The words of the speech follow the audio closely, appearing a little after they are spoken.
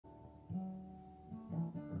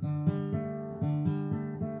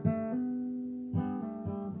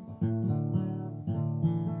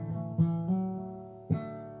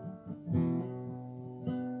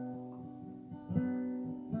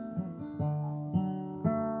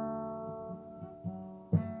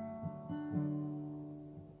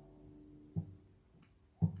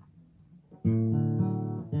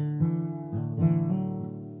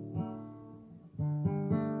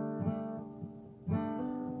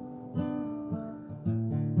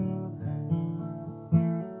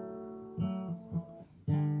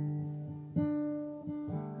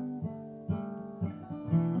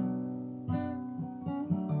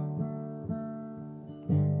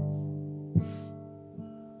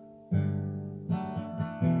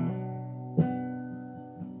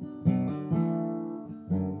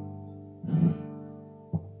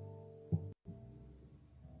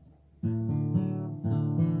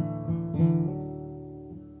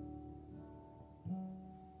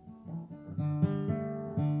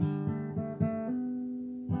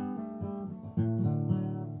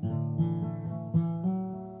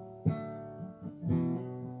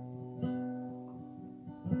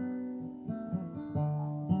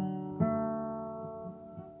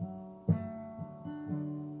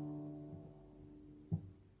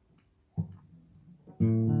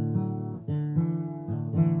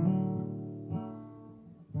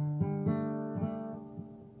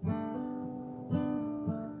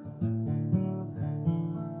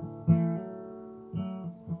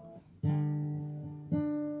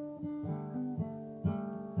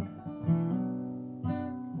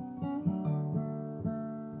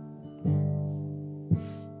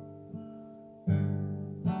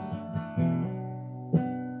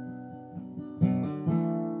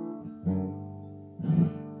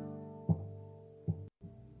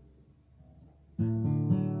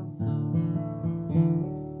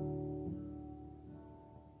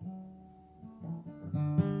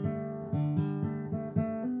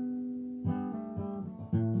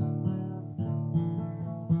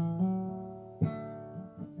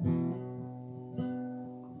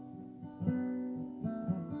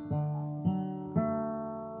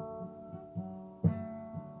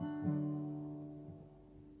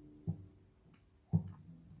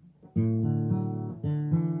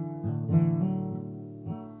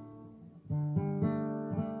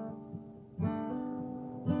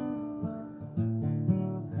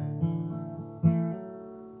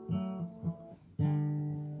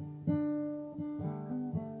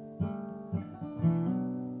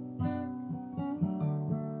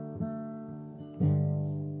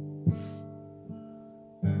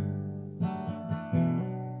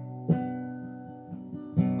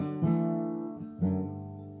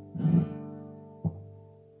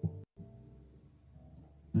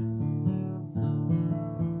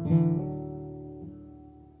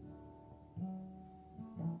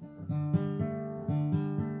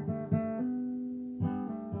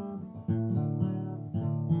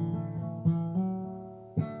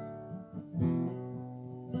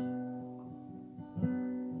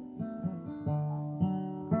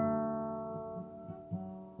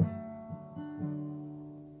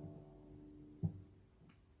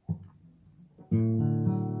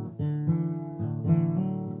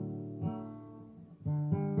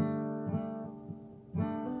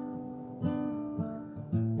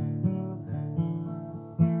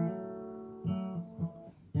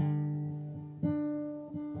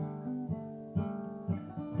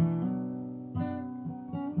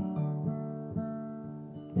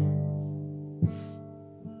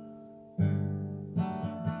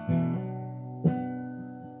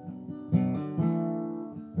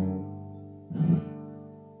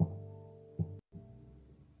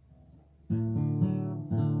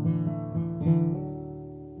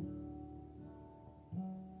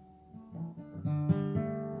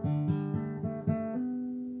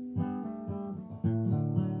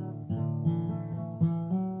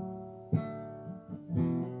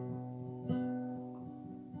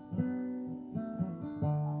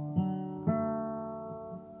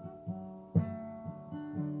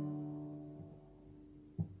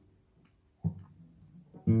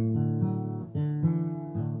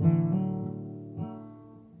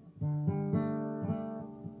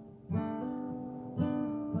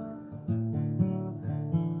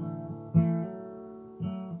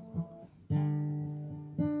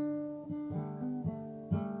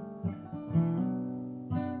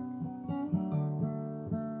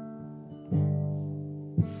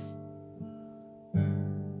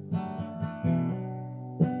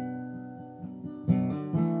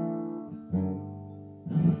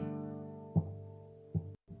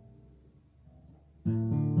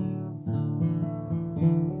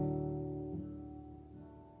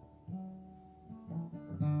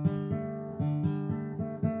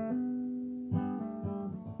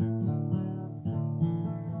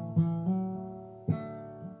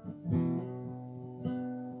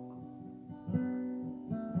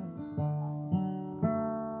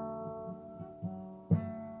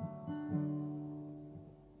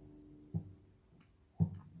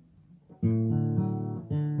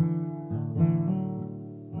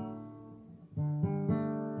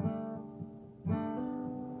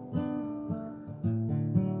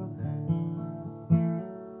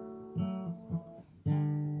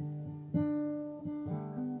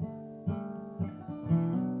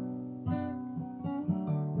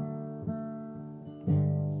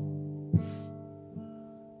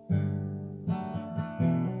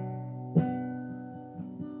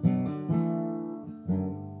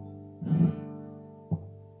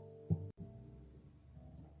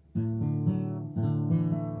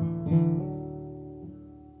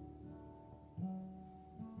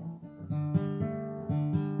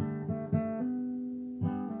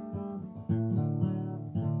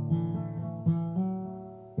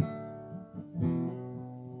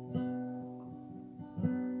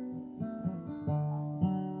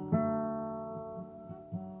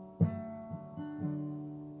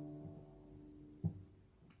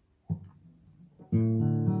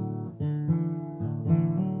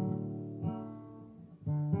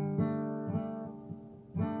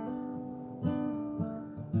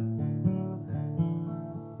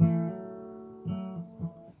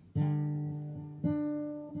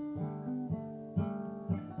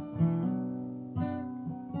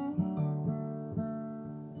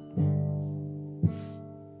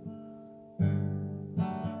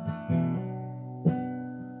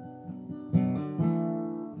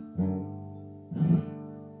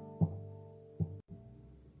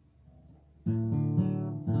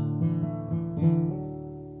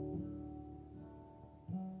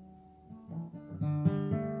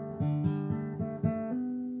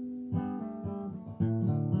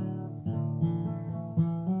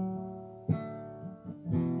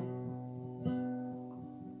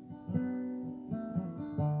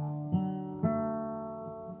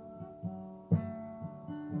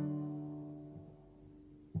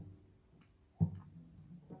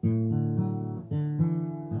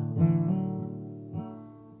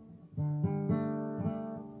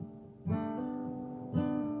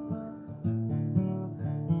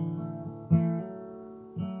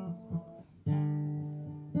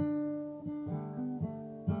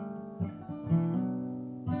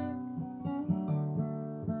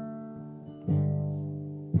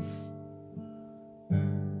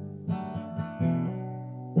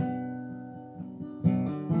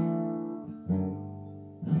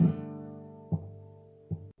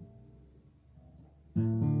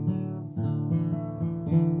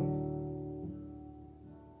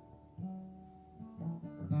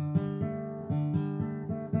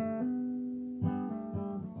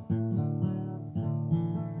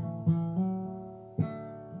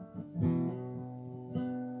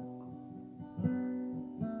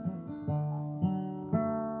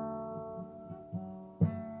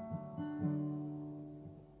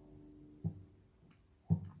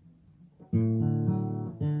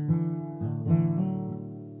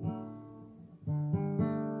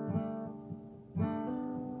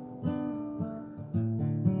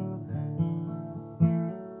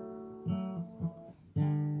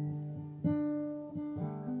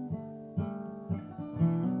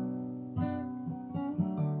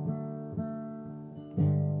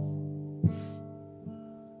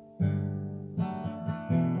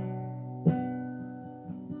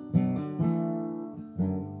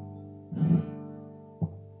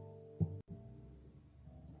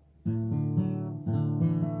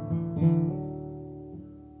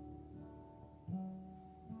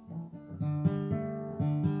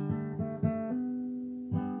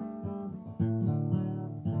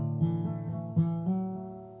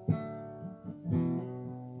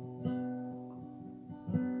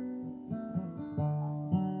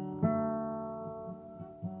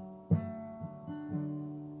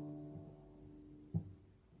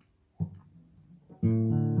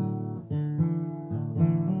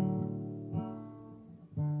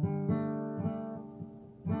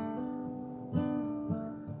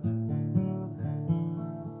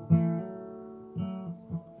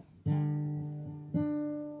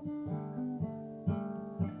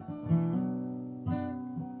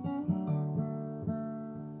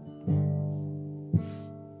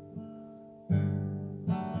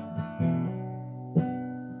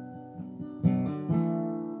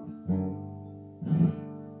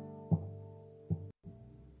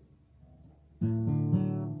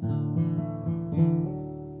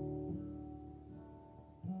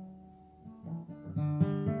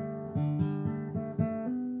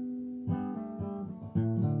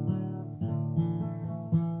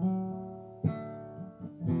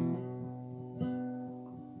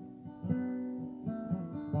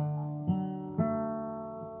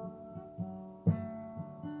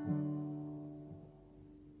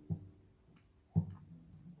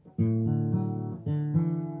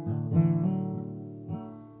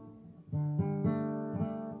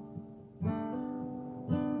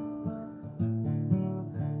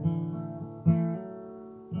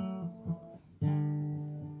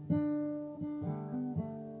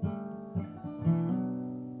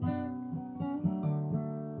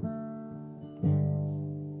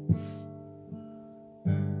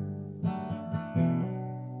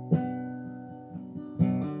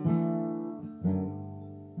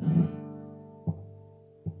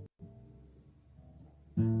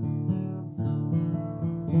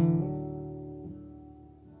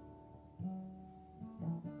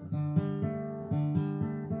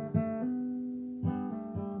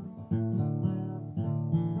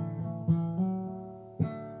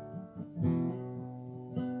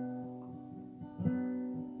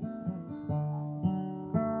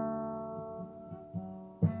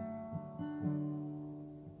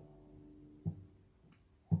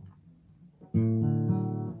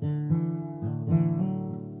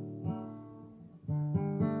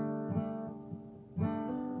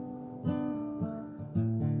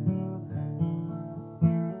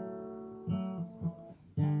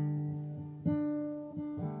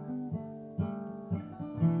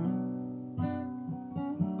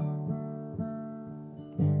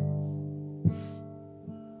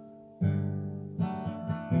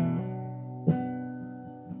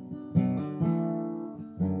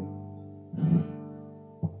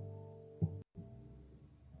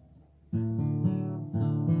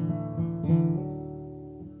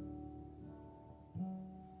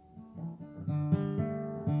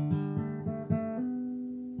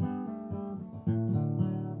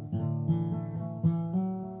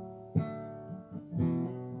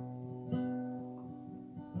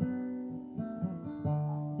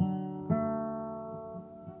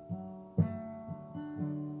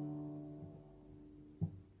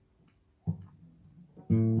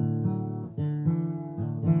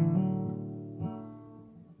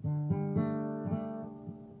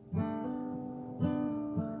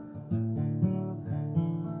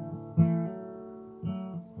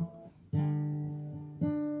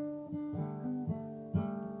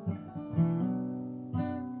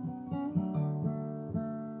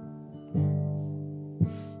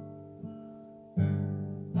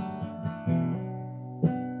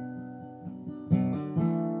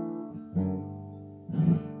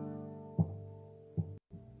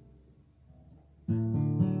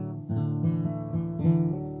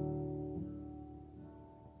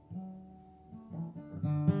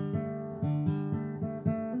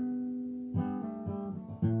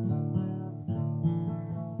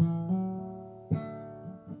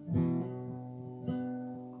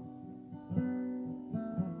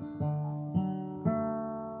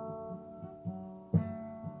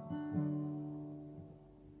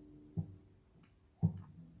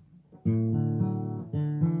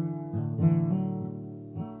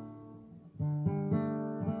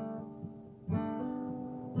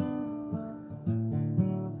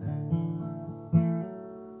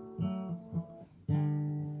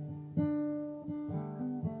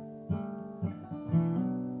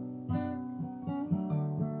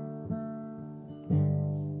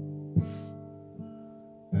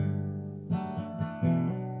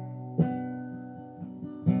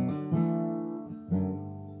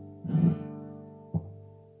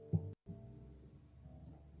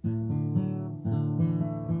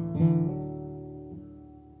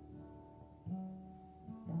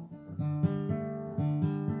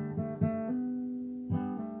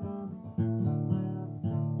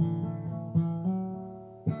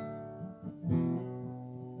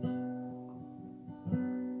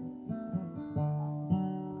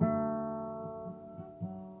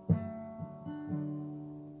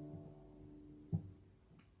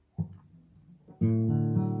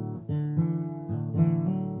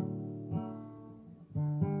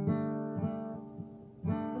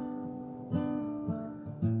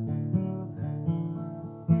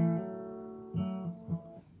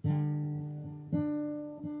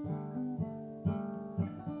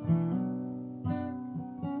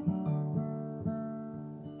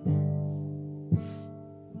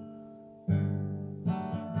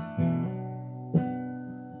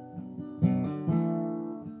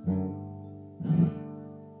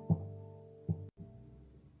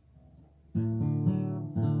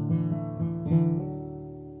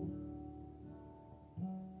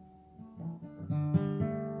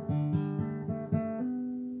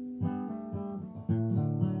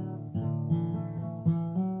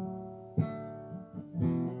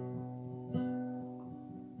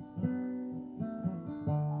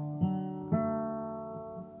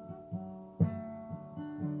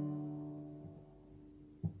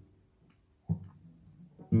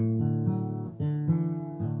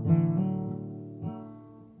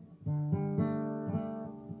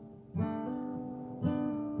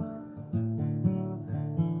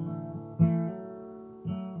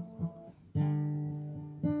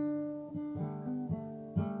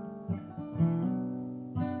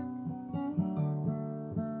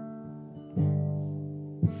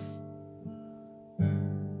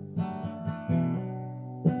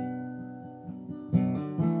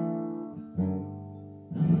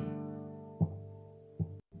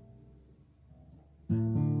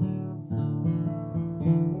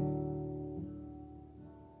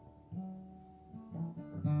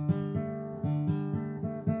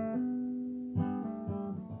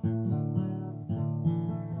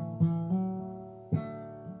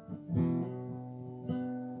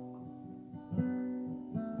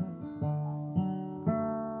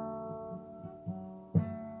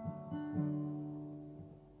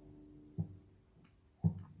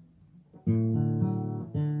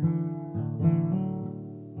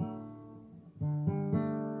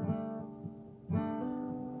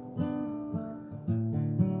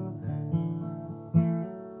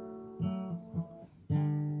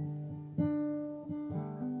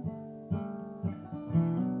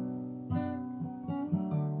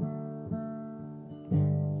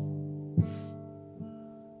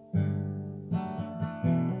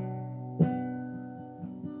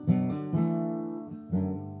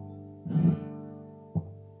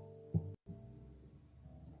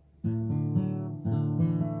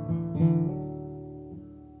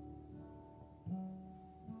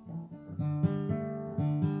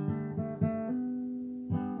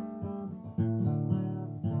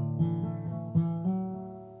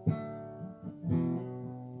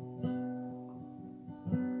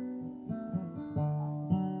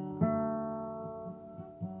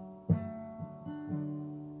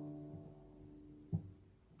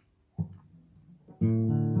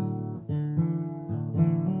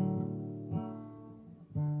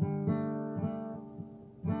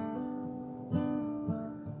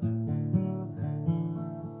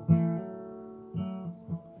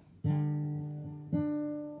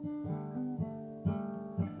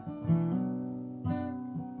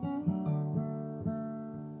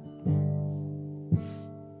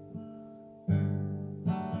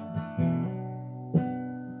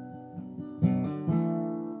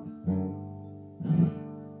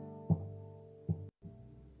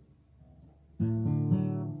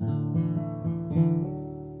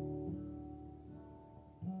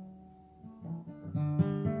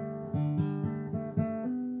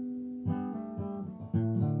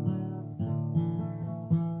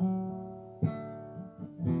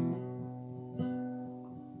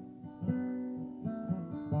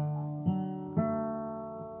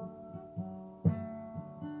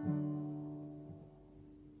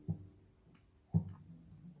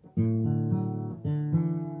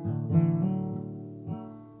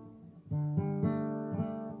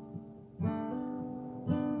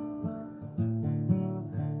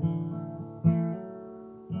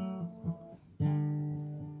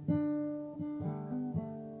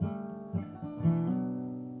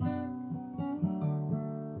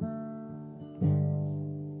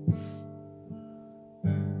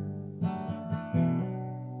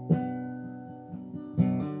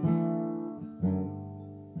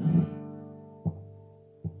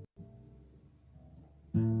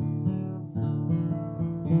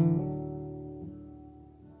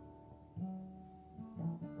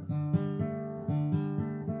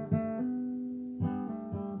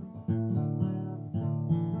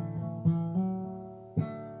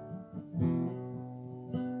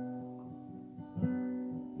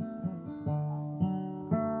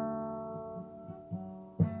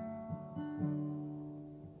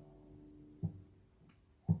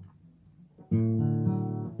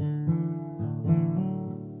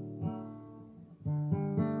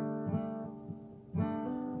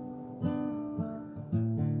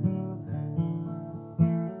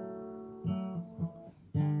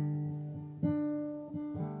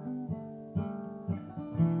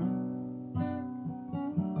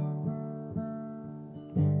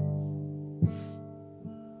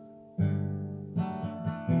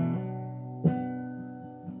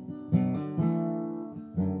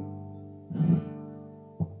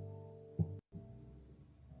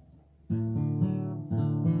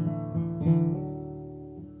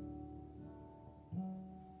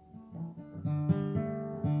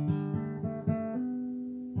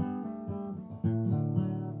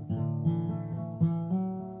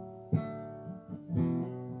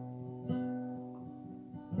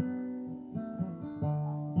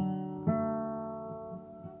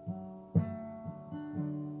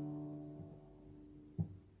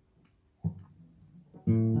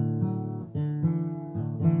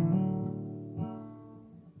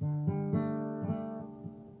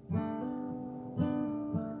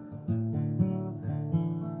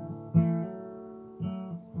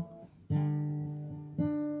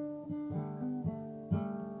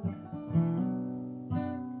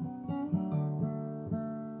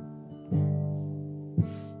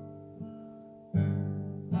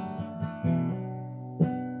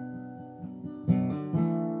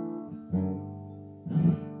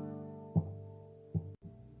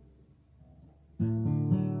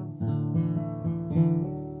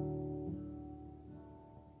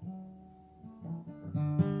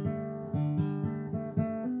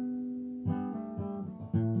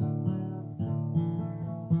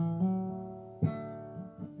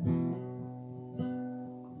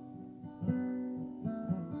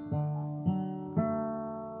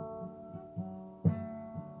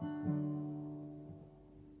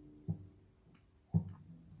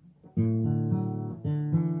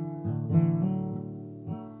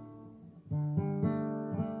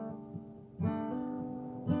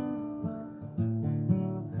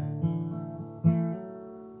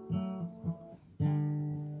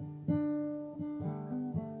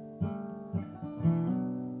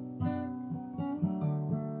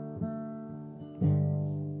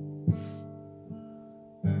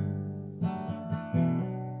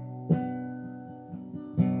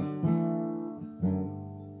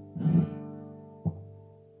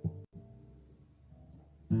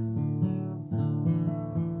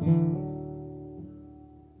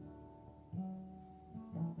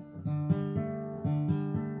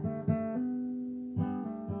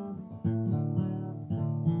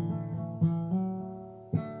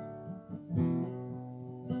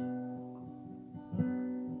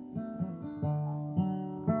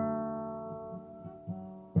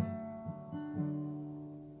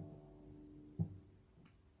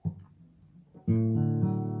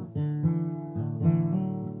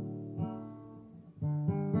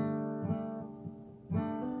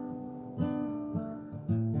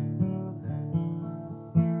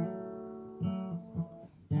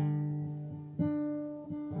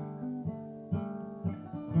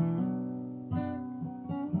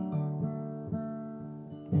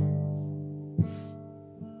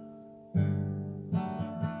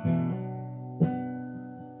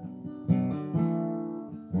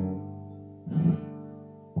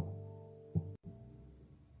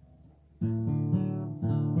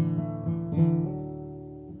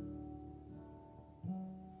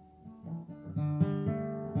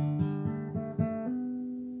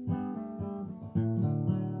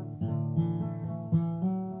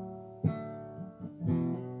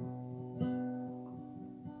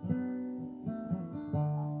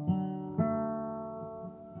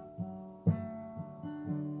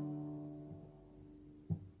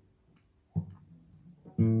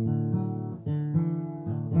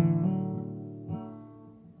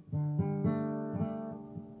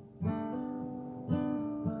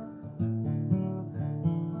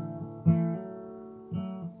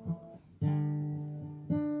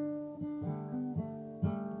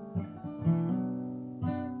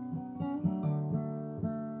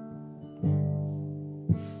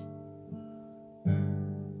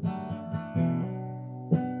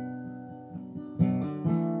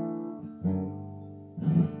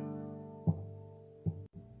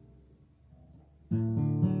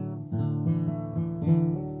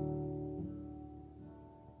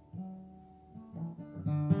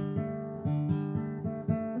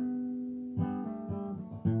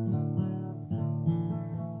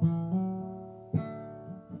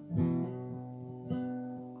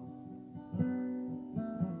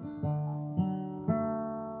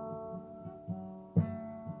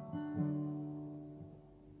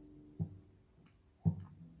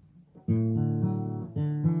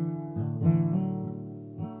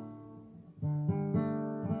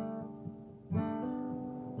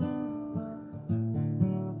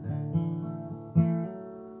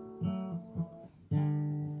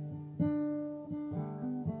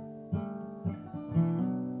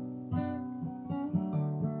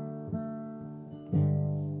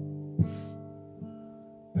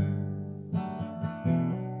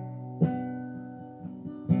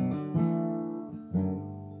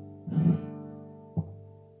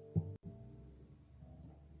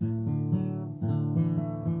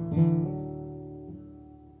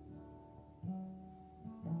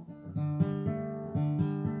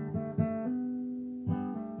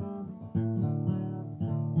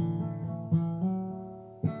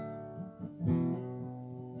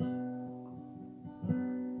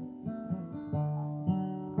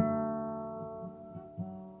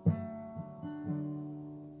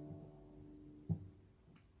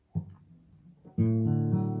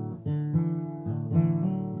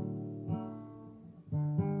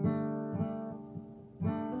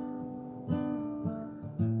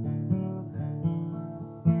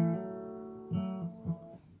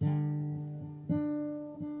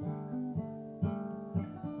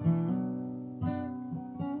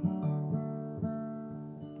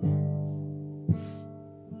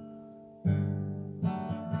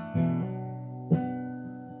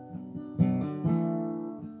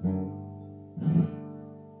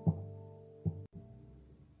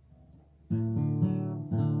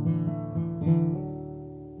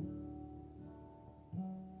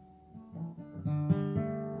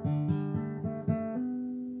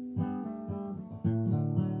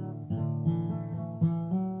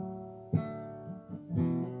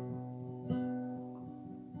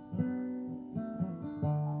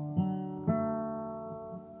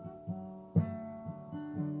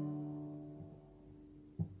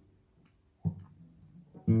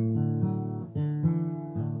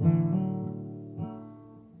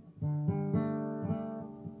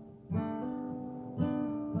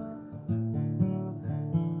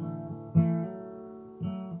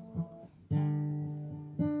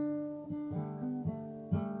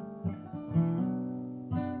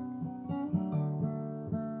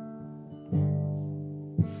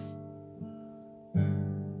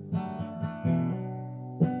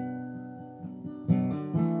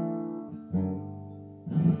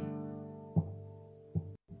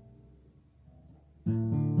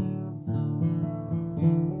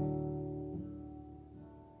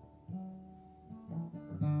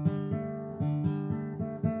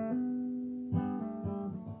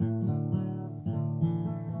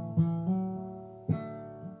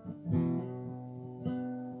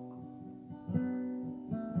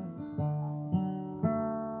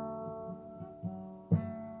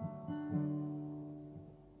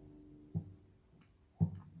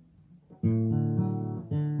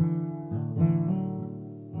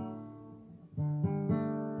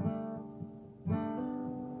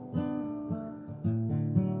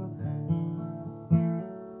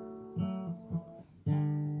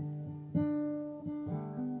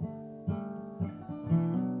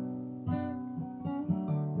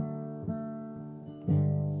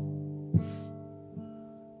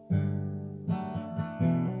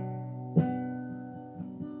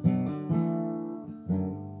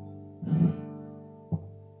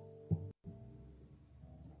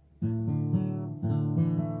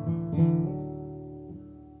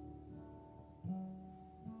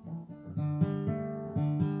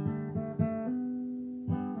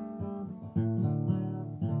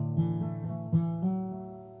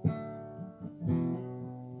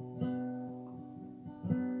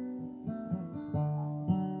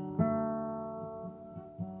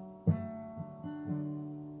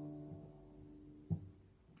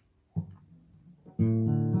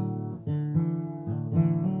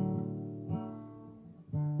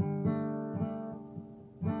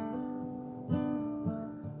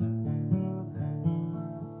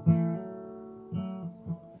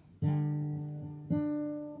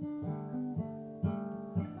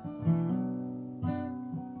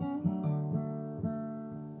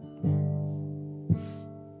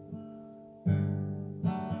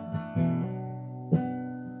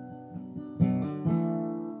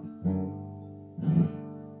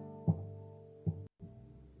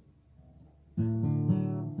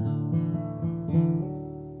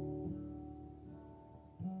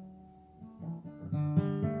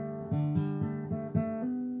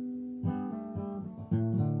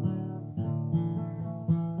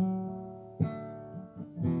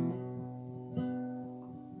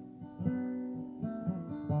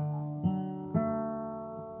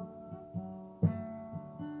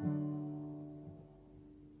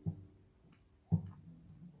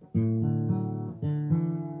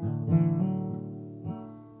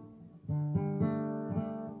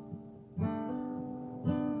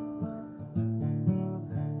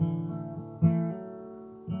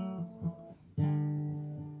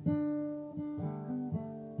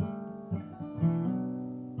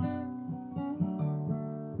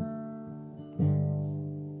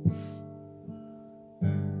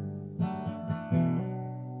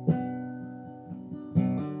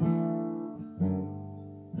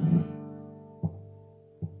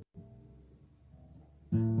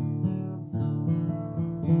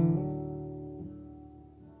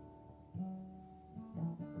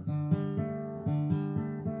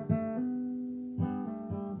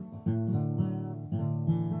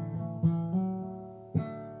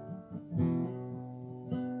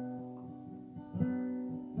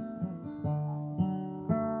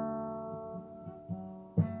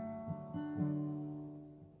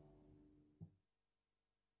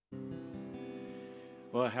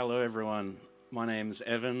Well, hello everyone. My name's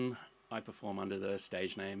Evan. I perform under the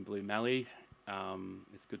stage name Blue Mallee.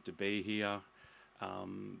 It's good to be here.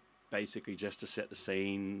 Basically, just to set the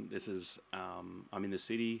scene, this is I'm in the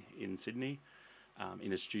city in Sydney,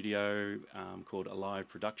 in a studio called Alive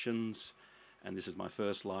Productions, and this is my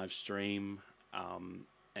first live stream.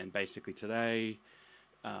 And basically today,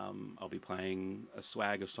 I'll be playing a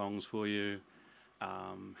swag of songs for you,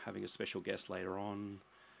 having a special guest later on,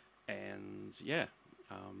 and yeah.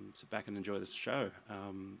 Sit back and enjoy this show.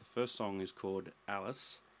 The first song is called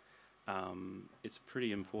Alice. It's a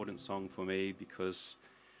pretty important song for me because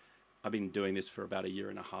I've been doing this for about a year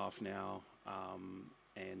and a half now,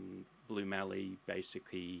 and Blue Mallee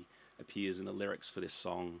basically appears in the lyrics for this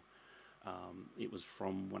song. It was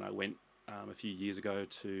from when I went a few years ago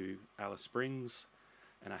to Alice Springs,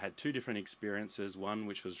 and I had two different experiences, one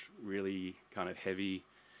which was really kind of heavy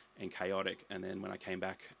and chaotic, and then when I came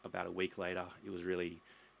back about a week later, it was really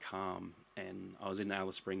calm. And I was in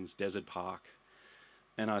Alice Springs Desert Park,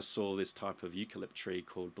 and I saw this type of eucalypt tree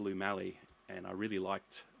called Blue Mallee, and I really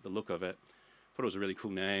liked the look of it. Thought it was a really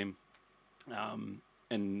cool name.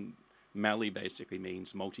 And Mallee basically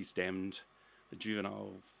means multi-stemmed. The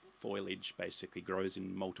juvenile foliage basically grows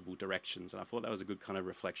in multiple directions, and I thought that was a good kind of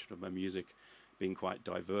reflection of my music being quite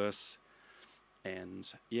diverse.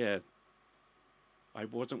 And yeah,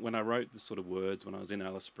 when I wrote the sort of words when I was in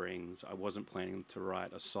Alice Springs, I wasn't planning to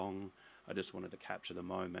write a song. I just wanted to capture the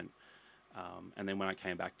moment. And then when I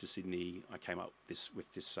came back to Sydney, I came up with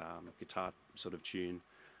this guitar sort of tune,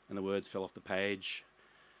 and the words fell off the page.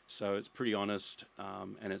 So it's pretty honest,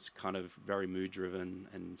 and it's kind of very mood driven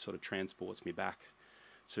and sort of transports me back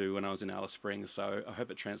to when I was in Alice Springs. So I hope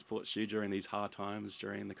it transports you during these hard times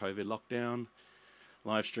during the COVID lockdown.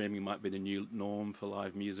 Live streaming might be the new norm for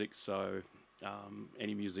live music, so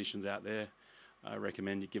any musicians out there, I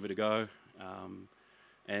recommend you give it a go.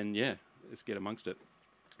 And yeah, let's get amongst it.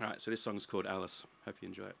 All right, so this song is called Alice. Hope you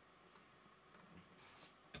enjoy it.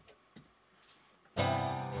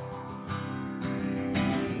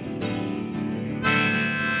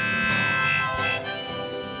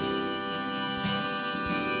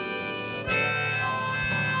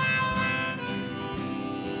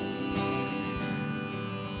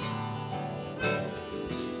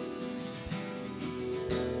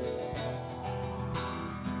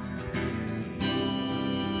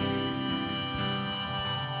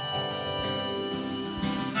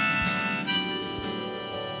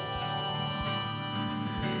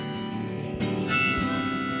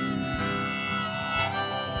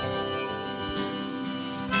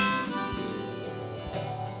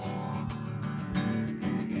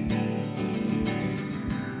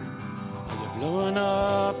 Blowing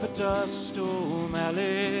up a dust storm,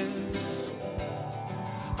 Alice.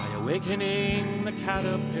 Are you awakening the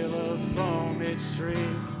caterpillar from its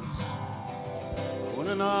dreams?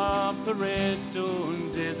 Running up the red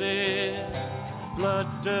dawn desert, blood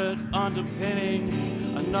dirt underpinning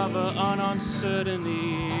another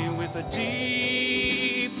uncertainty with a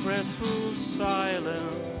deep, restful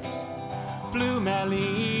silence. Blue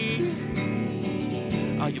Mallee,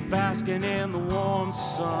 are you basking in the warm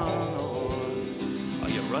sun?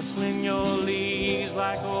 Rustling your leaves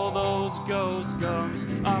like all those ghost gums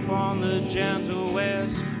up on the gentle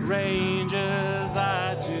west ranges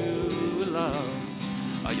I do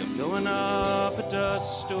love. Are you blowing up a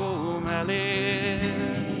dust storm, Alice?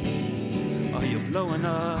 Are you blowing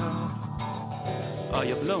up? Are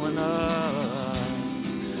you blowing up?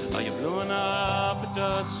 Are you blowing up a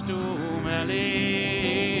dust storm,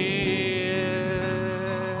 Alice?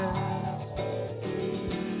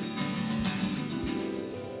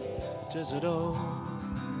 Desert oak,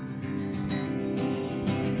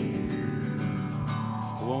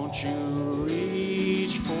 won't you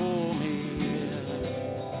reach for me?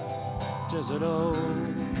 Desert oak,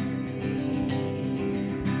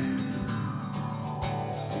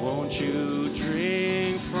 won't you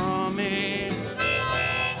drink from me?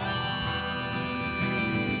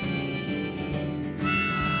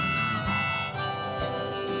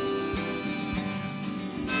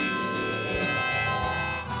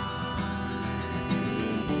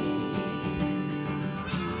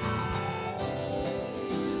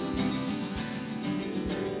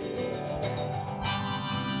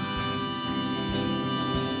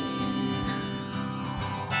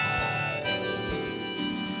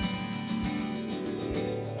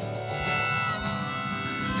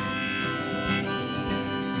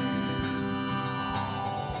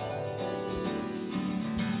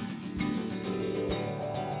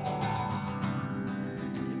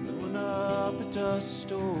 dust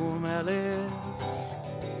storm, Alice.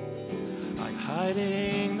 Are you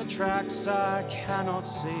hiding the tracks I cannot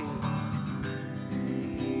see,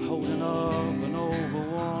 holding up an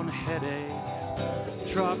overworn headache,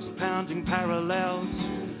 trucks pounding parallels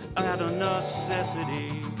out of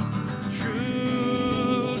necessity.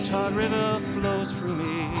 True tide river flows through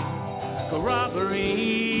me, a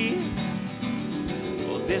robbery.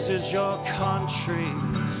 Well, this is your country,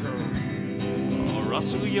 so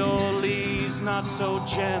rustle your leaves not so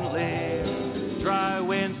gently. Dry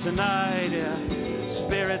winds tonight,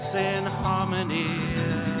 spirits in harmony.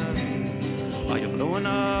 Are you blowing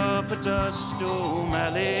up a dust storm,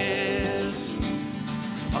 Alice?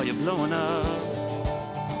 Are you blowing up?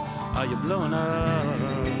 Are you blowing up?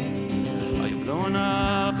 Are you blowing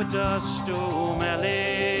up a dust storm, Alice?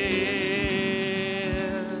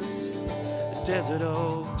 Desert,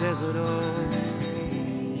 oh, desert, oh.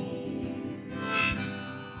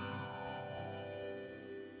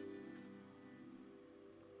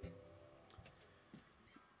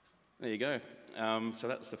 There you go. So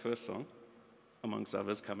that's the first song, amongst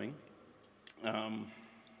others coming. So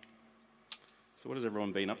what has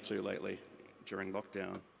everyone been up to lately during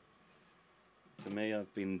lockdown? For me,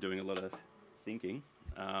 I've been doing a lot of thinking.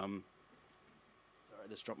 Sorry, I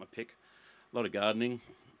just dropped my pick. A lot of gardening,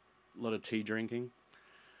 a lot of tea drinking.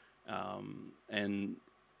 And,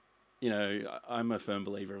 you know, I'm a firm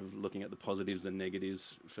believer of looking at the positives and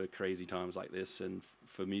negatives for crazy times like this. And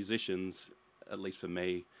for musicians, at least for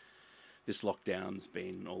me, this lockdown's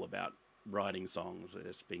been all about writing songs.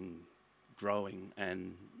 It's been growing,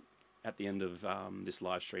 and at the end of this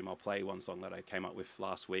live stream, I'll play one song that I came up with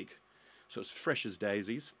last week. So it's fresh as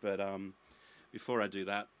daisies, but before I do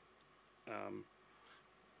that, I'm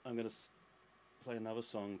going to play another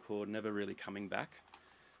song called Never Really Coming Back.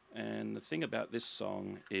 And the thing about this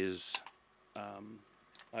song is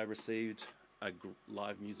I received a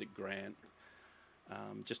live music grant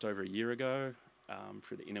just over a year ago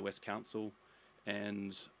through the Inner West Council,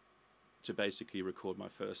 and to basically record my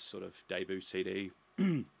first sort of debut CD.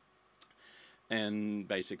 And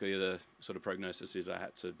basically the sort of prognosis is I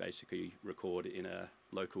had to basically record in a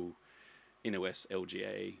local Inner West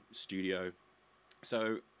LGA studio.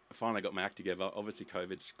 So I finally got my act together. Obviously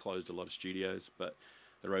COVID's closed a lot of studios, but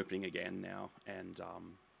they're opening again now. And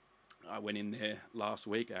I went in there last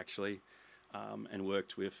week actually and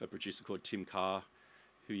worked with a producer called Tim Carr,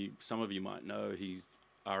 who some of you might know. He's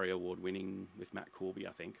ARIA Award winning with Matt Corby,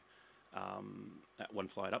 I think, at One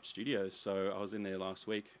Flight Up Studios. So I was in there last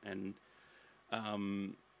week, and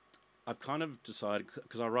I've kind of decided,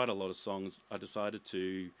 because I write a lot of songs, I decided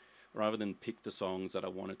to, rather than pick the songs that I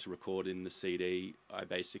wanted to record in the CD, I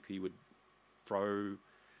basically would throw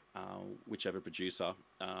whichever producer,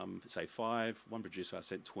 say 5, one producer I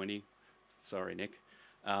said 20, sorry Nick,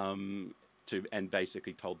 and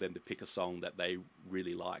basically told them to pick a song that they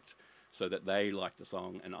really liked, so that they liked the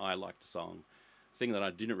song and I liked the song. The thing that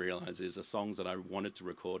I didn't realize is the songs that I wanted to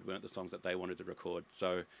record weren't the songs that they wanted to record.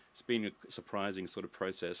 So it's been a surprising sort of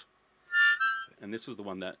process. And this was the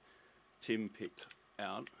one that Tim picked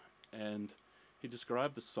out, and he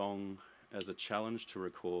described the song as a challenge to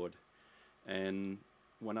record. And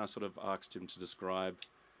when I sort of asked him to describe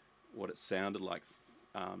what it sounded like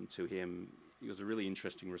to him, it was a really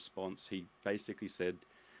interesting response. He basically said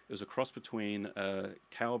it was a cross between a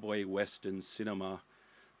cowboy western cinema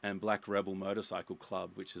and Black Rebel Motorcycle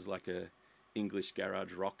Club, which is like a English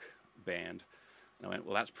garage rock band. And I went,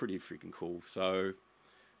 well, that's pretty freaking cool. So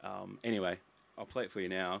anyway, I'll play it for you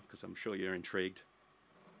now because I'm sure you're intrigued.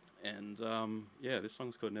 And yeah, this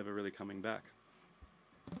song's called Never Really Coming Back.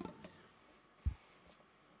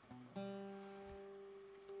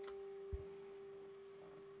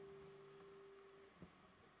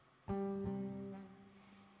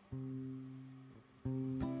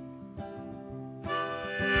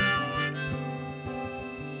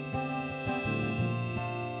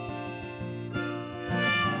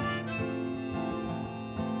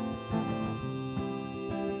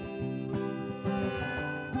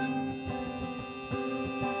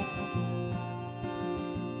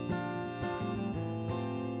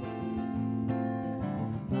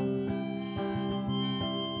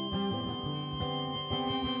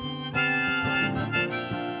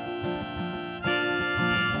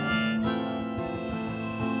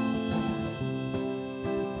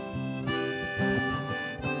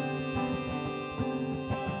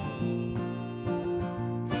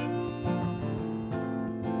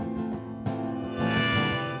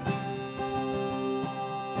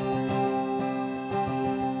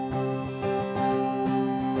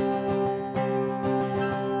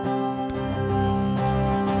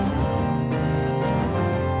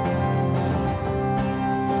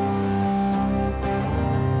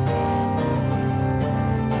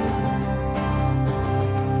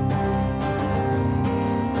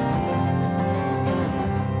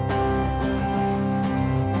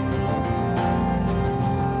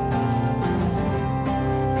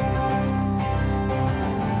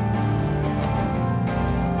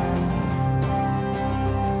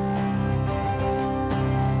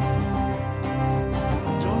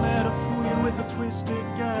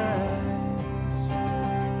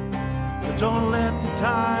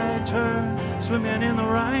 swimming in the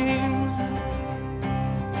rain.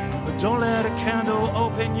 But don't let a candle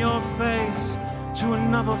open your face to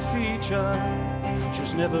another feature.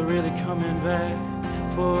 She's never really coming back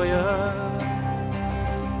for you.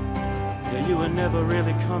 Yeah, you were never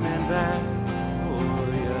really coming back for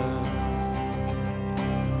you.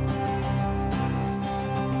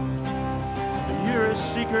 You're a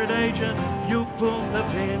secret agent, you pulled the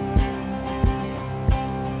pin.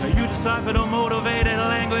 You deciphered a motivated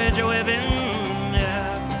language of living,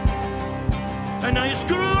 yeah. And now you're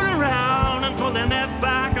screwing around and pulling this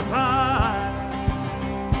back apart.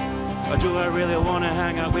 Or do I really want to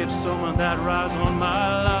hang out with someone that rides on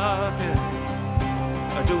my love,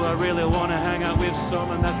 yeah? Or do I really want to hang out with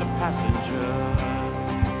someone that's a passenger?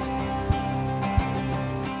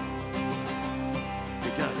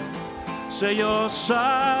 You got it. Say your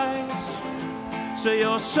size, say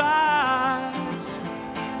your size.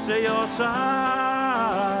 Say your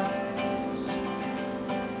size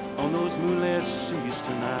on those moonlit seas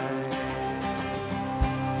tonight.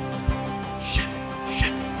 Shit,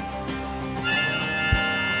 shit.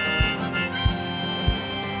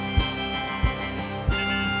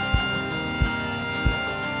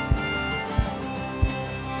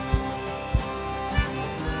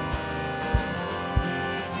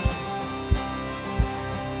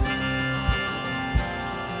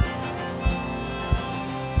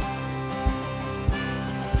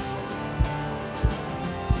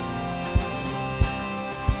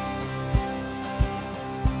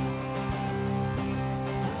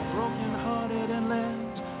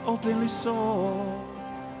 Openly sore.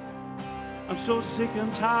 I'm so sick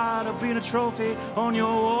and tired of being a trophy on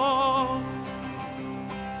your wall.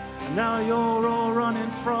 And now you're all running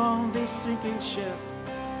from this sinking ship.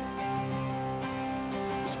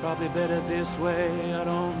 It's probably better this way, I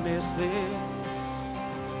don't miss this.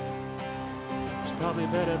 It's probably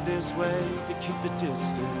better this way to keep the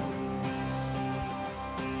distance.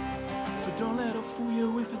 So don't let her fool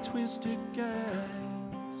you with a twisted gaze.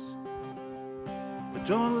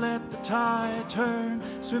 Don't let the tide turn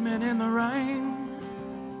swimming in the rain.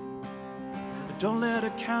 Don't let a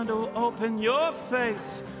candle open your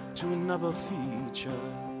face to another feature.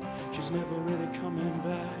 She's never really coming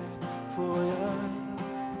back for you.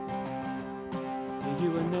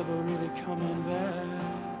 You were never really coming back.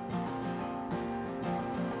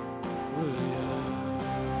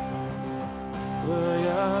 Will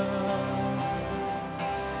ya?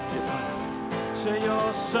 Say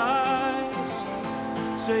your size.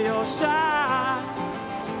 Say your size,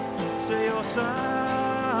 say your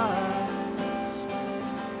size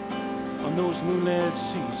on those moonlit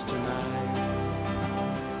seas tonight.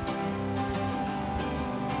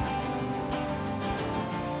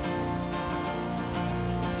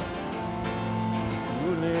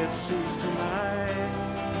 Moonlit seas tonight.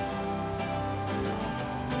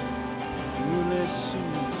 Moonlit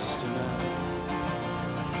seas tonight.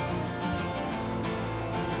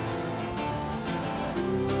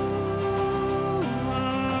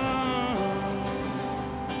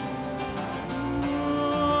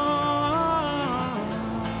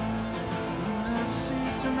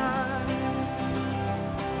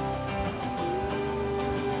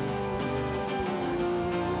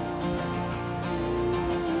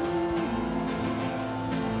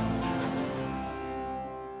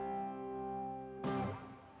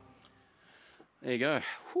 There you go.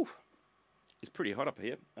 Whew. It's pretty hot up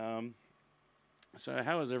here. So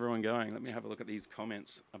how is everyone going? Let me have a look at these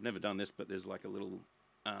comments. I've never done this, but there's like a little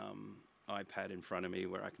iPad in front of me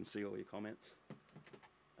where I can see all your comments.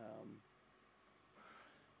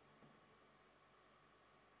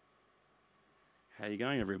 How you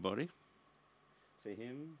going, everybody? For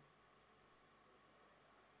him,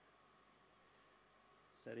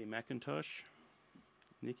 Sadie McIntosh,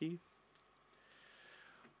 Nikki,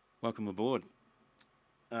 welcome aboard.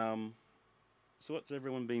 So what's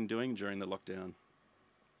everyone been doing during the lockdown?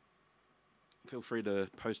 Feel free to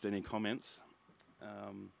post any comments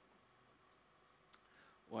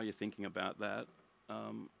while you're thinking about that.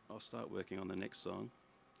 I'll start working on the next song.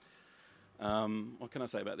 What can I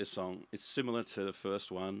say about this song? It's similar to the first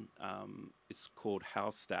one. It's called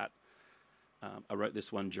Hansard. I wrote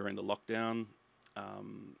this one during the lockdown.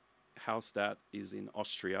 Hansard is in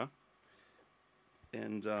Austria.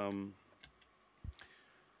 And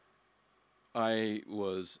I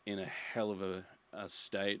was in a hell of a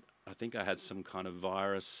state. I think I had some kind of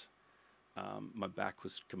virus. My back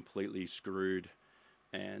was completely screwed,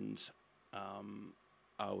 and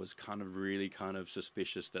I was really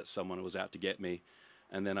suspicious that someone was out to get me.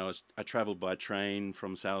 And then I travelled by train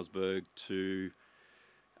from Salzburg to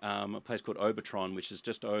a place called Obertron, which is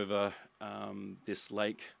just over this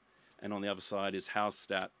lake. and on the other side is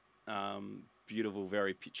Hansard, beautiful,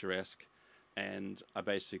 very picturesque. And I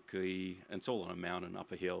basically, and it's all on a mountain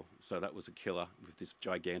up a hill, so that was a killer with this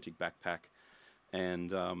gigantic backpack.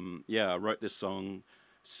 And yeah, I wrote this song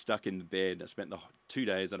stuck in the bed. I spent the 2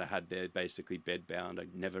 days that I had there basically bedbound. I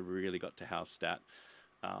never really got to Hansard,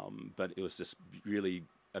 but it was just really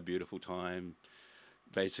a beautiful time.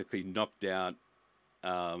 Basically knocked out,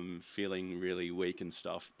 feeling really weak and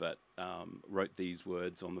stuff, but wrote these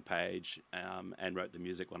words on the page and wrote the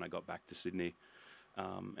music when I got back to Sydney.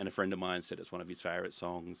 And a friend of mine said it's one of his favourite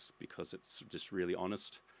songs because it's just really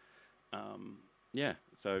honest. Yeah,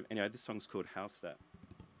 so anyway, this song's called Hansard.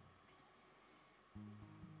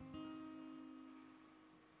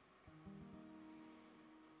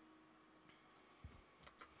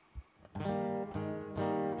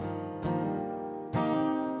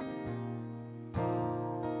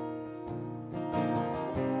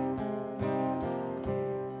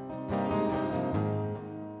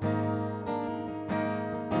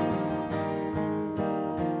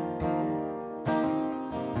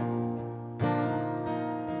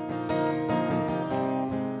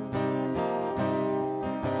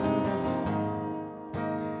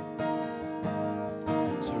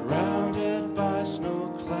 Surrounded by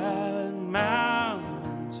snow-clad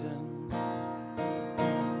mountains,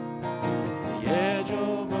 the edge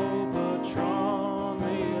of Obertron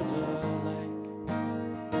is a lake.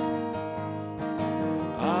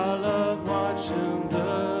 I love watching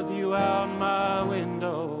the view out my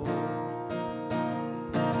window.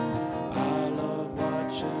 I love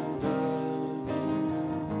watching the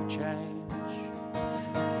view change,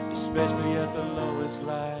 especially at the lowest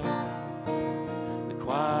light.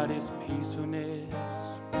 Quietest peacefulness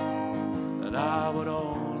that I would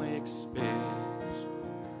only expect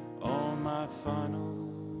on my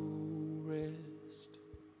final rest.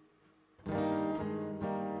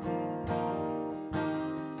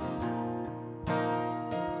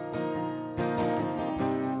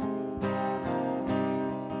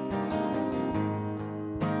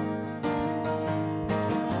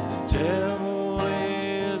 The devil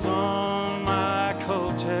is on my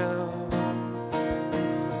coattail.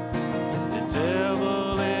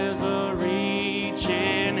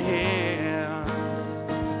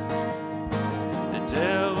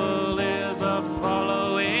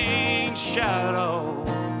 Shadow,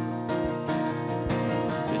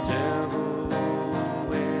 the devil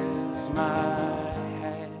wears my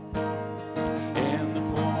hat in the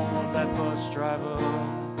form of that bus driver,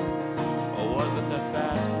 or was it the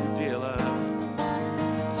fast food dealer?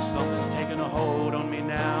 Something's taking a hold on me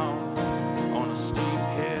now, on a steep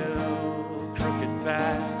hill, crooked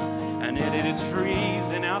back, and it is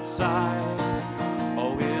freezing outside.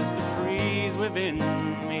 Oh, is the freeze within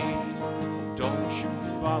me? Don't you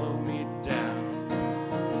follow me down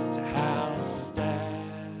to Hansard.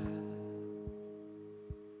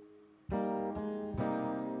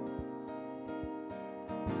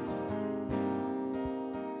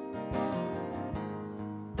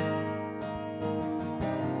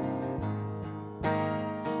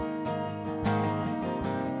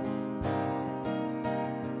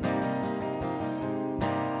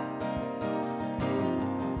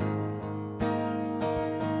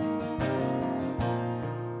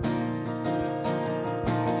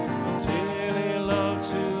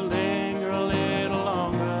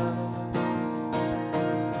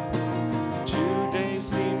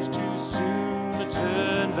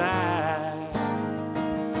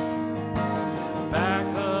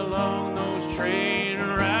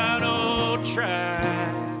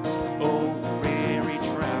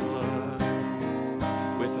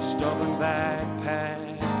 Stubborn backpack,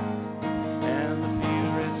 and the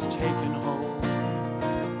fear is taking hold,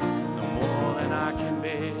 no more than I can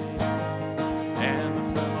bear, and the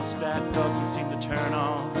thermostat doesn't seem to turn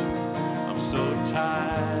on. I'm so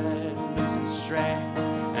tired, losing strength,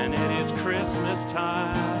 and it is Christmas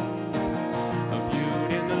time. I'm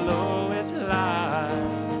viewed in the lowest light,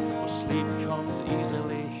 where sleep comes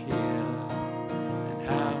easily here, and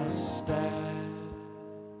Hansard.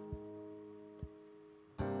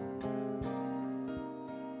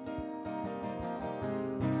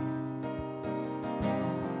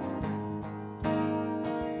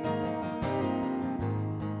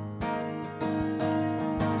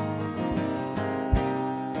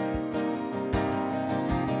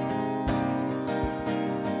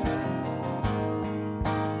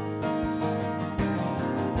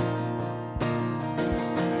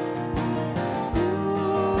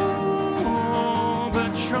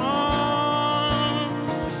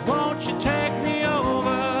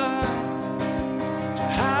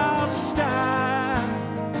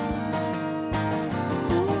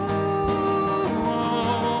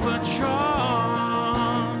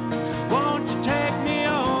 Patron, won't you take me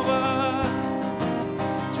over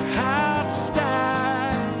to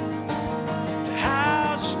Hansard, to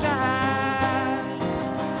Hansard,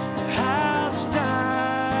 to Hansard,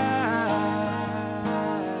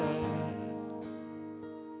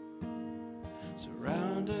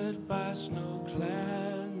 surrounded by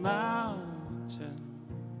snow-clad mountains,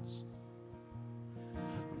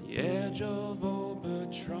 on the edge of old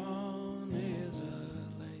Patron is a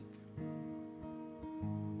lake.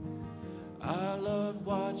 I love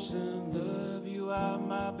watching the view out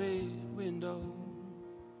my big window.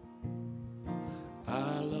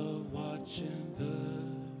 I love watching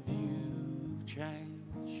the view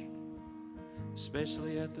change,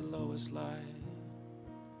 especially at the lowest light,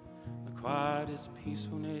 the quietest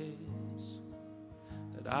peacefulness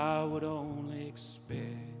that I would only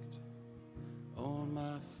expect on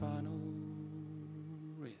my final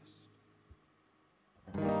rest.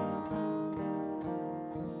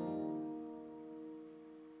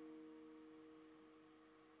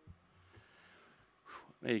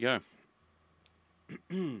 There you go.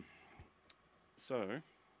 So,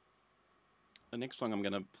 the next song I'm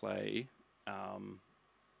going to play,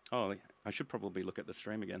 oh, I should probably look at the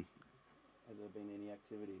stream again. Has there been any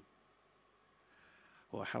activity?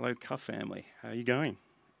 Well, hello, Cuff family. How are you going?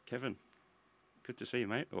 Kevin, good to see you,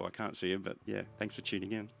 mate. Oh, I can't see you, but yeah, thanks for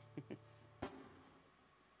tuning in.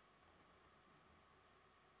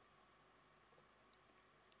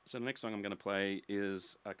 So the next song I'm going to play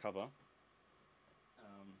is a cover.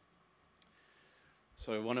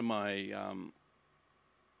 So one of my,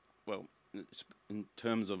 well, in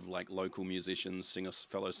terms of like local musicians,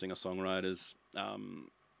 fellow singer-songwriters,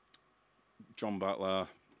 John Butler,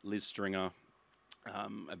 Liz Stringer,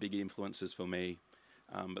 are big influences for me.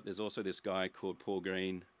 But there's also this guy called Paul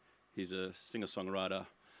Green. He's a singer-songwriter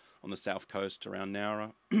on the south coast around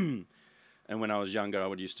Nowra. And when I was younger, I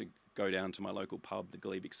would used to go down to my local pub, the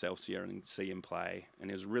Glebe Excelsior, and see him play. And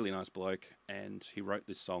he was a really nice bloke. And he wrote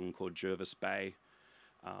this song called Jervis Bay.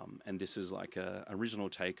 And this is like a original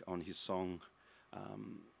take on his song,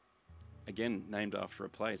 again, named after a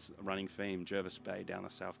place, a running theme, Jervis Bay down the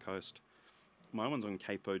south coast. My one's on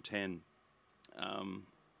Capo 10.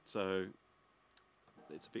 So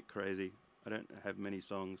it's a bit crazy. I don't have many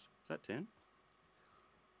songs. Is that 10?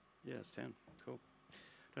 Yeah, it's 10. Cool.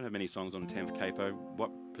 I don't have many songs on 10th Capo.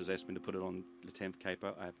 What possessed me to put it on the 10th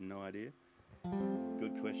Capo? I have no idea.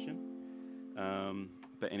 Good question.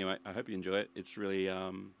 But anyway, I hope you enjoy it. It's really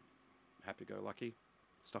happy-go-lucky,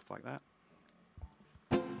 stuff like that.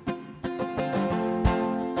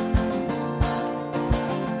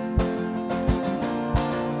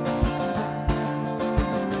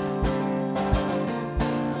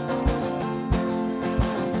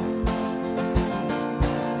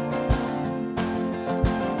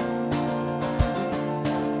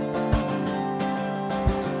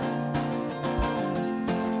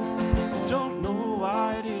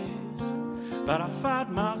 But I find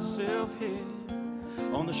myself here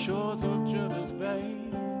on the shores of Jervis Bay.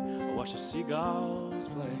 I watch the seagulls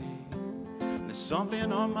play. And there's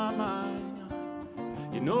something on my mind.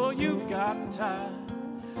 You know you've got the time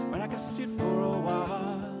when I can sit for a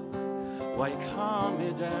while you calm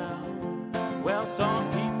me down. Well, some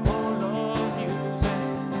people love music,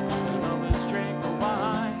 and others drink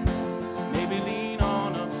wine. Maybe lean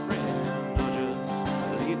on a friend or just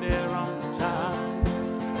leave there on the time.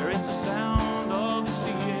 There is the sound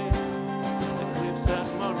at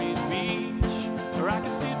Murray's Beach, where I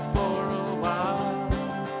can sit for a while,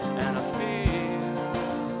 and I feel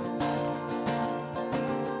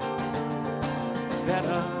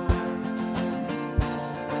better.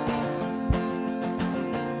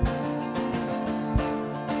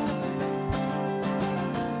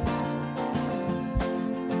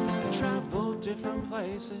 I travel different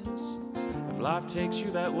places, if life takes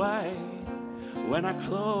you that way. When I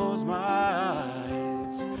close my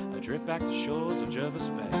eyes, I drift back to shores of Jervis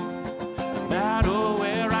Bay. No matter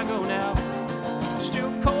where I go now, I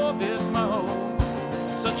still call this my home.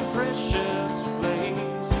 Such a precious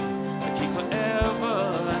place I keep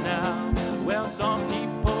forever now. Well, some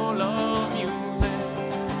people love music,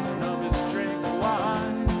 and others drink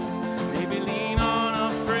wine. Maybe lean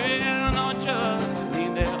on a friend or just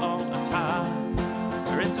lean there all the time.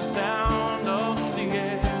 There is the sound of the sea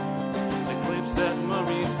air, the cliffs at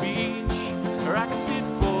Murray's Beach, where I can sit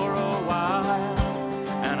for a while,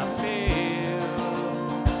 and I feel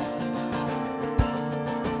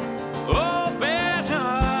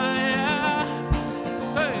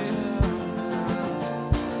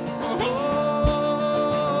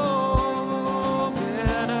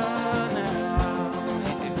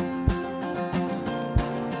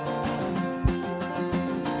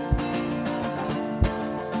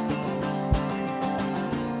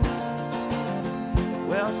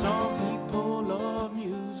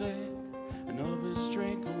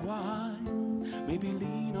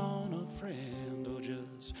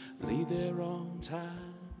leave there on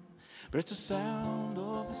time. But it's the sound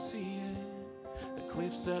of the sea, the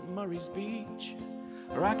cliffs at Murray's Beach,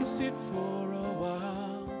 where I can sit for a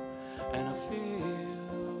while and I feel,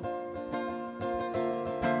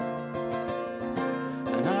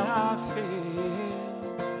 and I feel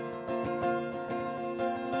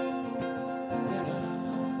better,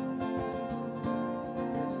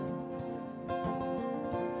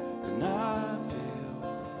 and I feel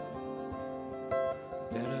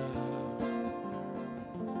better.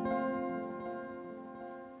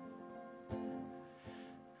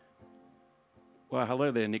 Well,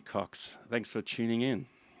 hello there, Nick Cox. Thanks for tuning in.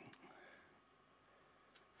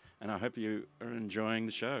 And I hope you are enjoying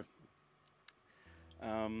the show.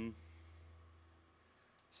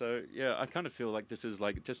 So, yeah, I kind of feel like this is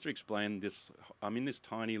like, just to explain this, I'm in this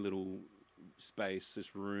tiny little space,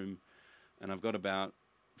 this room, and I've got about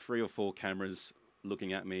 3 or 4 cameras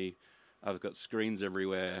looking at me. I've got screens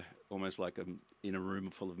everywhere, almost like I'm in a room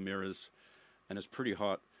full of mirrors, and it's pretty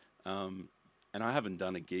hot. And I haven't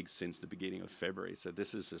done a gig since the beginning of February, so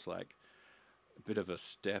this is just like a bit of a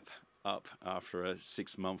step up after a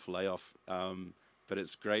 6-month layoff. But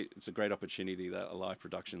it's great. It's a great opportunity that a live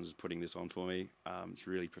production is putting this on for me. It's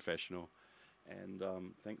really professional, and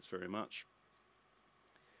thanks very much.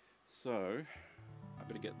 So I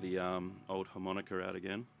better get the old harmonica out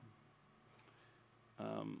again.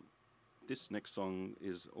 This next song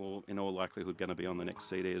is in all likelihood going to be on the next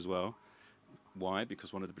CD as well. Why?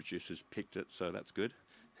 Because one of the producers picked it, so that's good.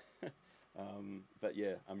 But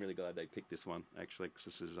yeah, I'm really glad they picked this one, actually, because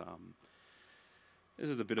this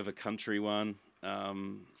is a bit of a country one.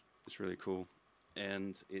 It's really cool,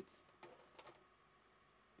 and it's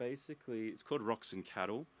called Rocks and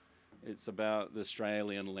Cattle. It's about the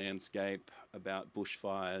Australian landscape, about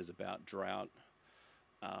bushfires, about drought,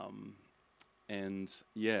 and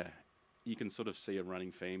yeah, you can sort of see a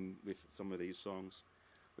running theme with some of these songs,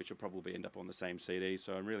 which will probably end up on the same CD.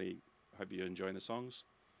 So I really hope you're enjoying the songs.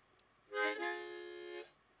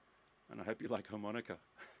 And I hope you like harmonica.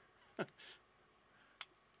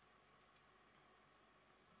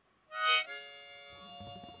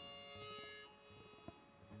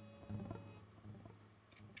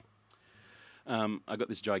 I got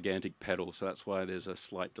this gigantic pedal, so that's why there's a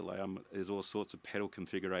slight delay. There's all sorts of pedal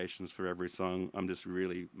configurations for every song. I'm just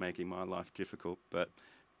really making my life difficult, but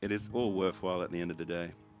it is all worthwhile at the end of the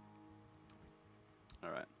day.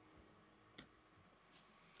 All right.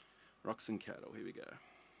 Rocks and Cattle, here we go.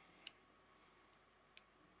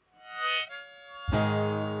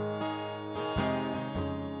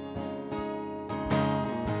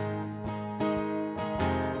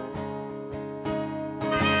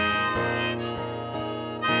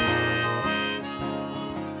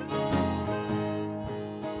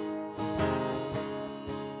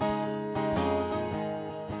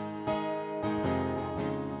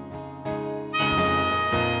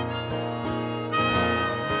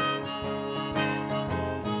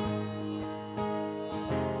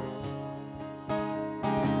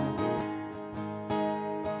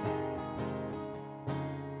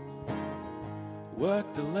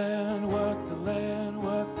 Work the land, work the land,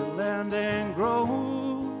 work the land and grow.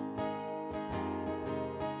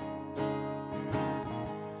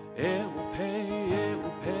 It will pay, it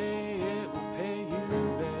will pay, it will pay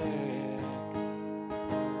you back.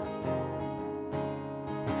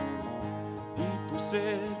 People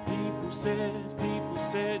said, people said, people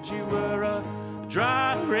said you were a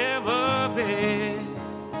dry riverbed.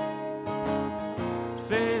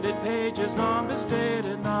 Faded pages, numbers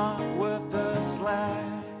dated, not worth the slack.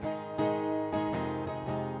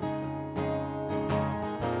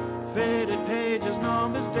 Faded pages,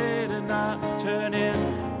 numbers dated, not turning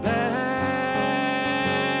back.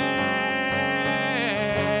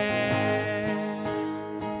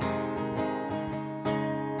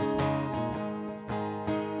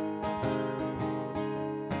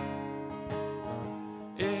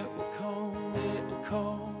 It will come, it will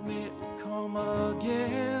come, it will come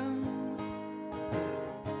again.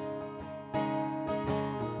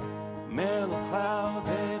 Mellow clouds,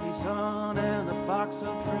 heavy sun, and a box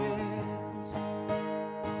of prayers.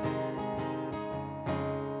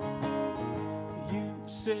 You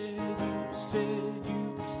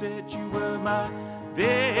said you were my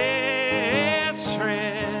best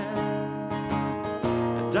friend.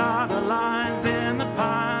 Dotted lines in the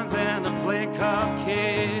pines and a blink of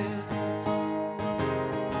kiss.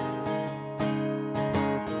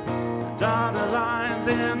 Dotted lines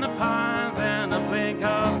in the pines and a blink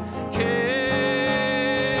of kiss.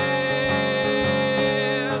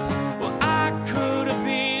 Well, I could have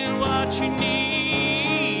been what you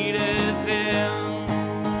needed then.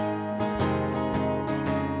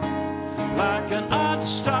 like an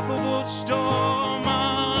unstoppable storm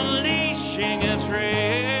unleashing its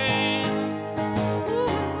rain.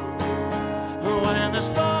 When there's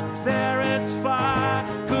smoke, there is fire.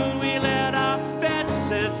 Could we let our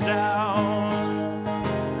fences down?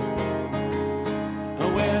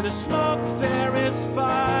 Where there's smoke, there is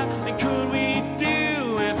fire. And could we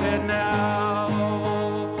deal with it now?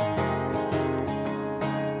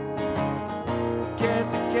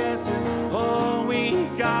 Guess it's all we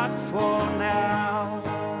got for now.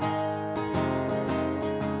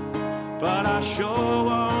 But I sure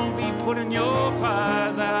won't be putting your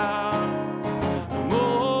fires out.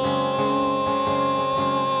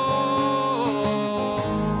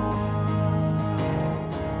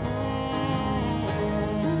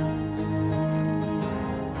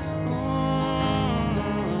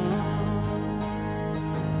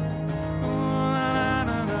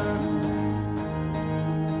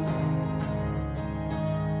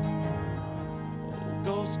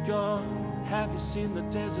 Gone. Have you seen the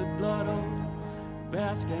desert blood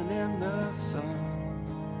basking in the sun?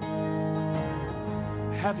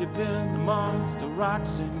 Have you been amongst the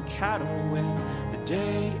rocks and cattle when the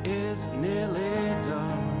day is nearly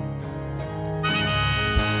done?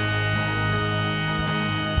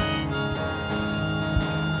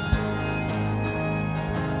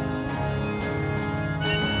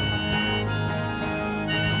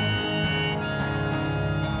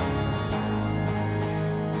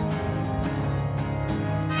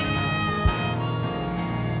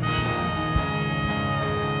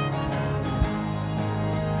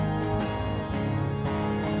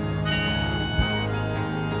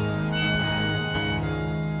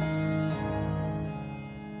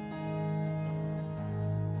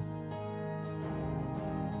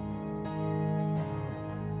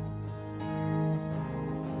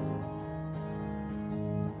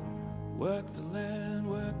 Work the land,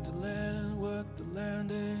 work the land, work the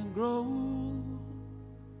land and grow.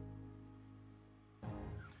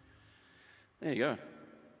 There you go.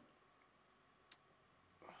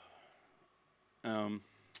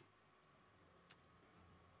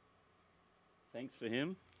 Thanks for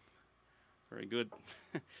him. Very good.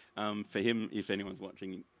 For him, if anyone's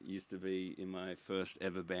watching, used to be in my first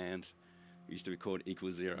ever band. It used to be called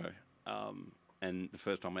Equal Zero. And the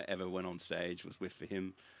first time I ever went on stage was with for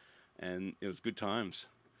him. And it was good times.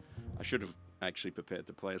 I should have actually prepared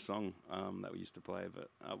to play a song that we used to play, but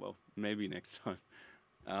well, maybe next time.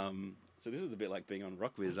 So this is a bit like being on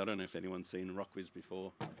Rock Wiz. I don't know if anyone's seen Rock Wiz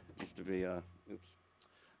before. It used to be a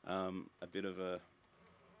bit of a,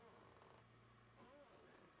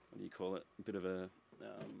 what do you call it? A bit of a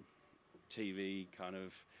TV kind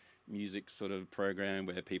of music sort of program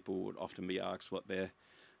where people would often be asked what their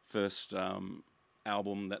first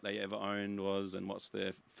album that they ever owned was and what's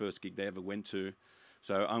their first gig they ever went to.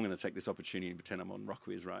 So I'm going to take this opportunity to pretend I'm on Rock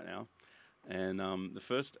Wiz right now. And the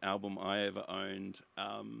first album I ever owned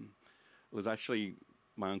was actually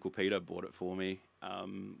my Uncle Peter bought it for me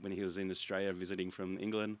when he was in Australia visiting from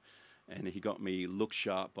England, and he got me Look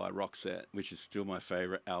Sharp by Roxette, which is still my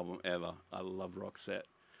favourite album ever. I love Roxette.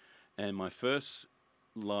 And my first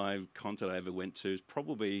live concert I ever went to is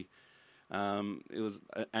probably it was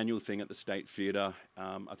an annual thing at the State Theatre.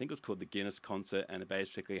 I think it was called the Guinness Concert, and it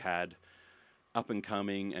basically had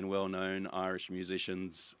up-and-coming and well-known Irish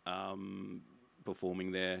musicians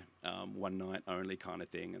performing there, one night only kind of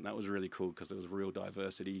thing. And that was really cool because there was real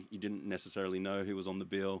diversity. You didn't necessarily know who was on the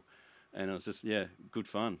bill, and it was just, yeah, good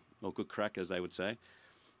fun, or good crack, as they would say.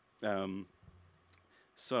 The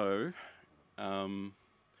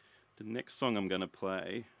next song I'm going to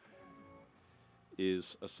play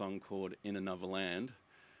is a song called In Another Land.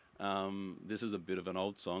 This is a bit of an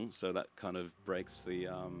old song, so that kind of breaks the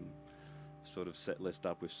sort of set list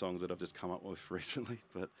up with songs that I've just come up with recently.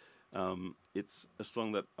 But it's a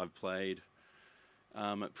song that I've played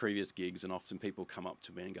at previous gigs, and often people come up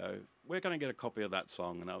to me and go, "We're going to get a copy of that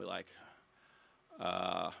song," and I'll be like,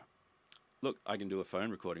 "Look, I can do a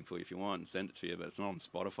phone recording for you if you want and send it to you, but it's not on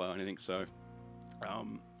Spotify or anything." So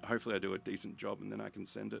hopefully I do a decent job, and then I can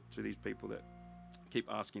send it to these people that keep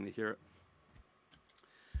asking to hear it.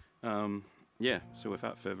 Yeah, so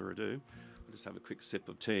without further ado, I'll just have a quick sip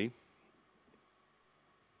of tea.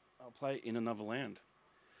 I'll play In Another Land,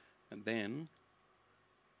 and then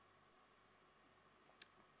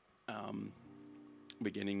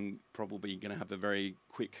probably going to have a very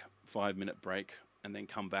quick 5-minute break and then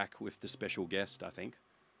come back with the special guest, I think.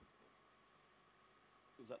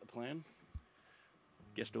 Is that the plan?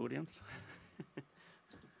 Guest audience?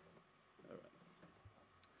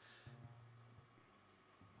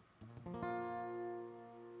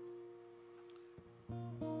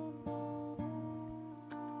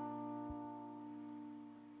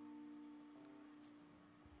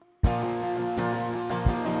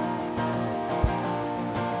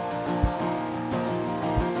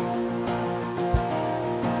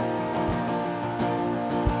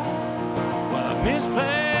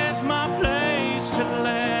 Misplaced my place to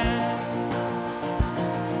land,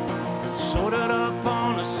 sorted up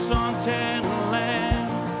on a suntan land,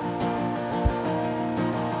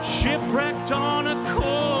 shipwrecked on a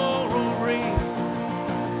coral reef.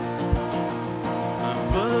 My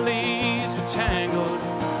beliefs were tangled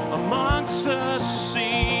amongst the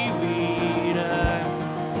seaweed.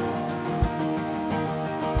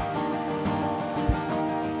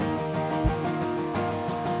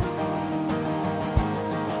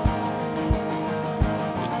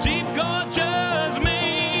 Deep gorges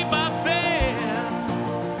made by fear.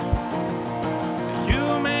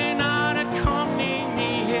 You may not accompany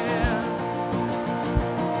me here.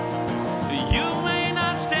 You may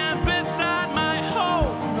not stand beside my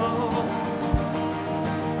hope, no.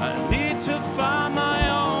 I need to find my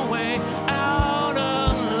own way out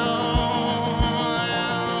alone.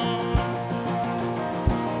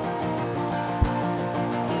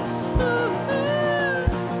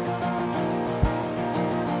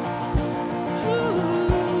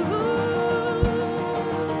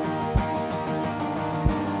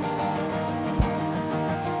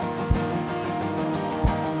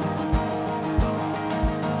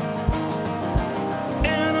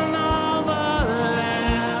 In another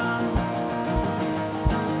land,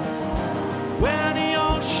 where the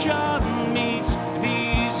ocean meets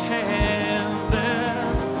these hands, there,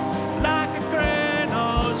 like a grain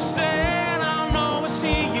of sand, I'll know I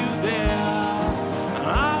see you there, and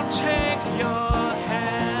I'll take your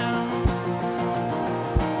hand.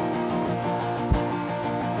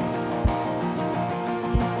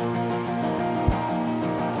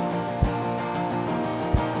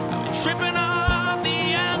 I'm tripping off the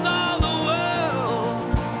end of the world,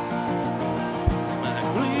 my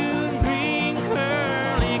blue and green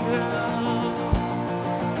curly girl.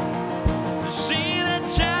 The sea that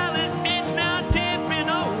jealous, it's now tipping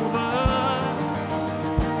over.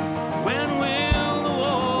 When will the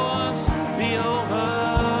wars be over?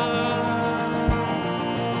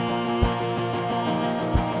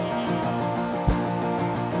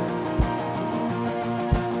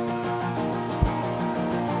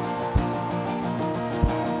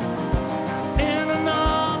 In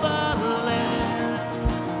another land,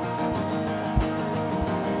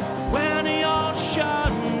 where the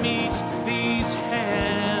ocean meets these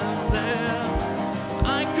hands, there,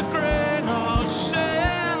 like a grain of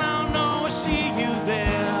sand, I'll know I see you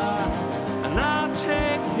there, and I'll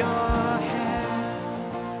take your hand.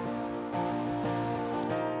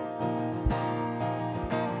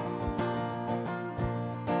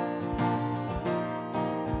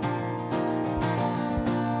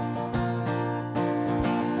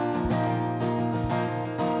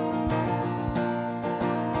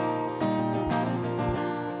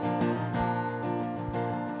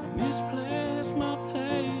 Misplaced my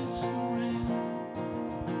place around,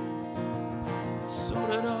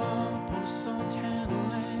 sorted up on a suntan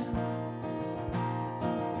land.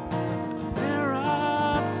 There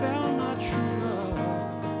I found my true love,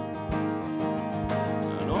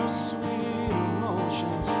 and all sweet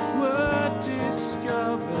emotions were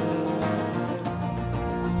discovered.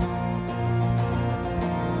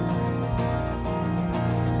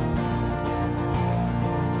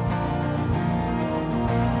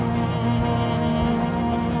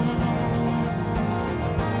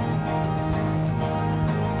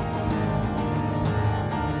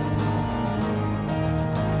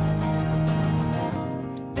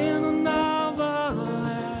 In another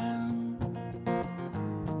land,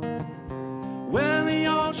 where the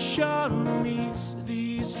ocean meets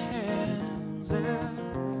these hands, there,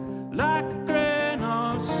 like a grain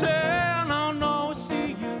of sand, I'll know I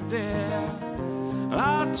see you there.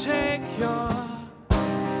 I'll take your.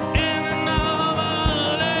 In another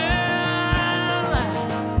land,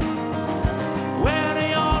 where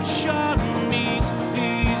the ocean meets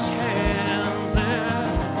these hands, there,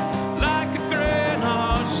 like a grain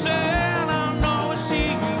of sand, I'll know I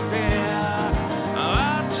see you there.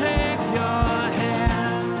 I'll take your hand.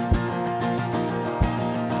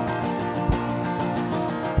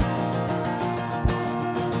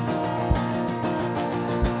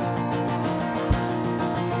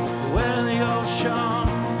 Where the ocean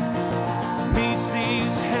meets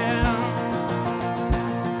these hands,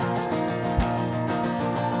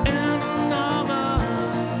 in another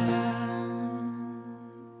land.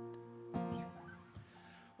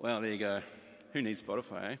 Well, there you go. Who needs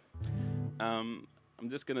Spotify, eh? I'm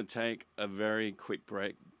just going to take a very quick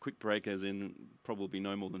break. Quick break as in probably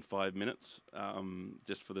no more than 5 minutes,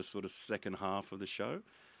 just for this sort of second half of the show.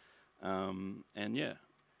 And yeah,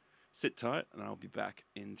 sit tight and I'll be back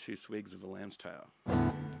in 2 swigs of a lamb's tail.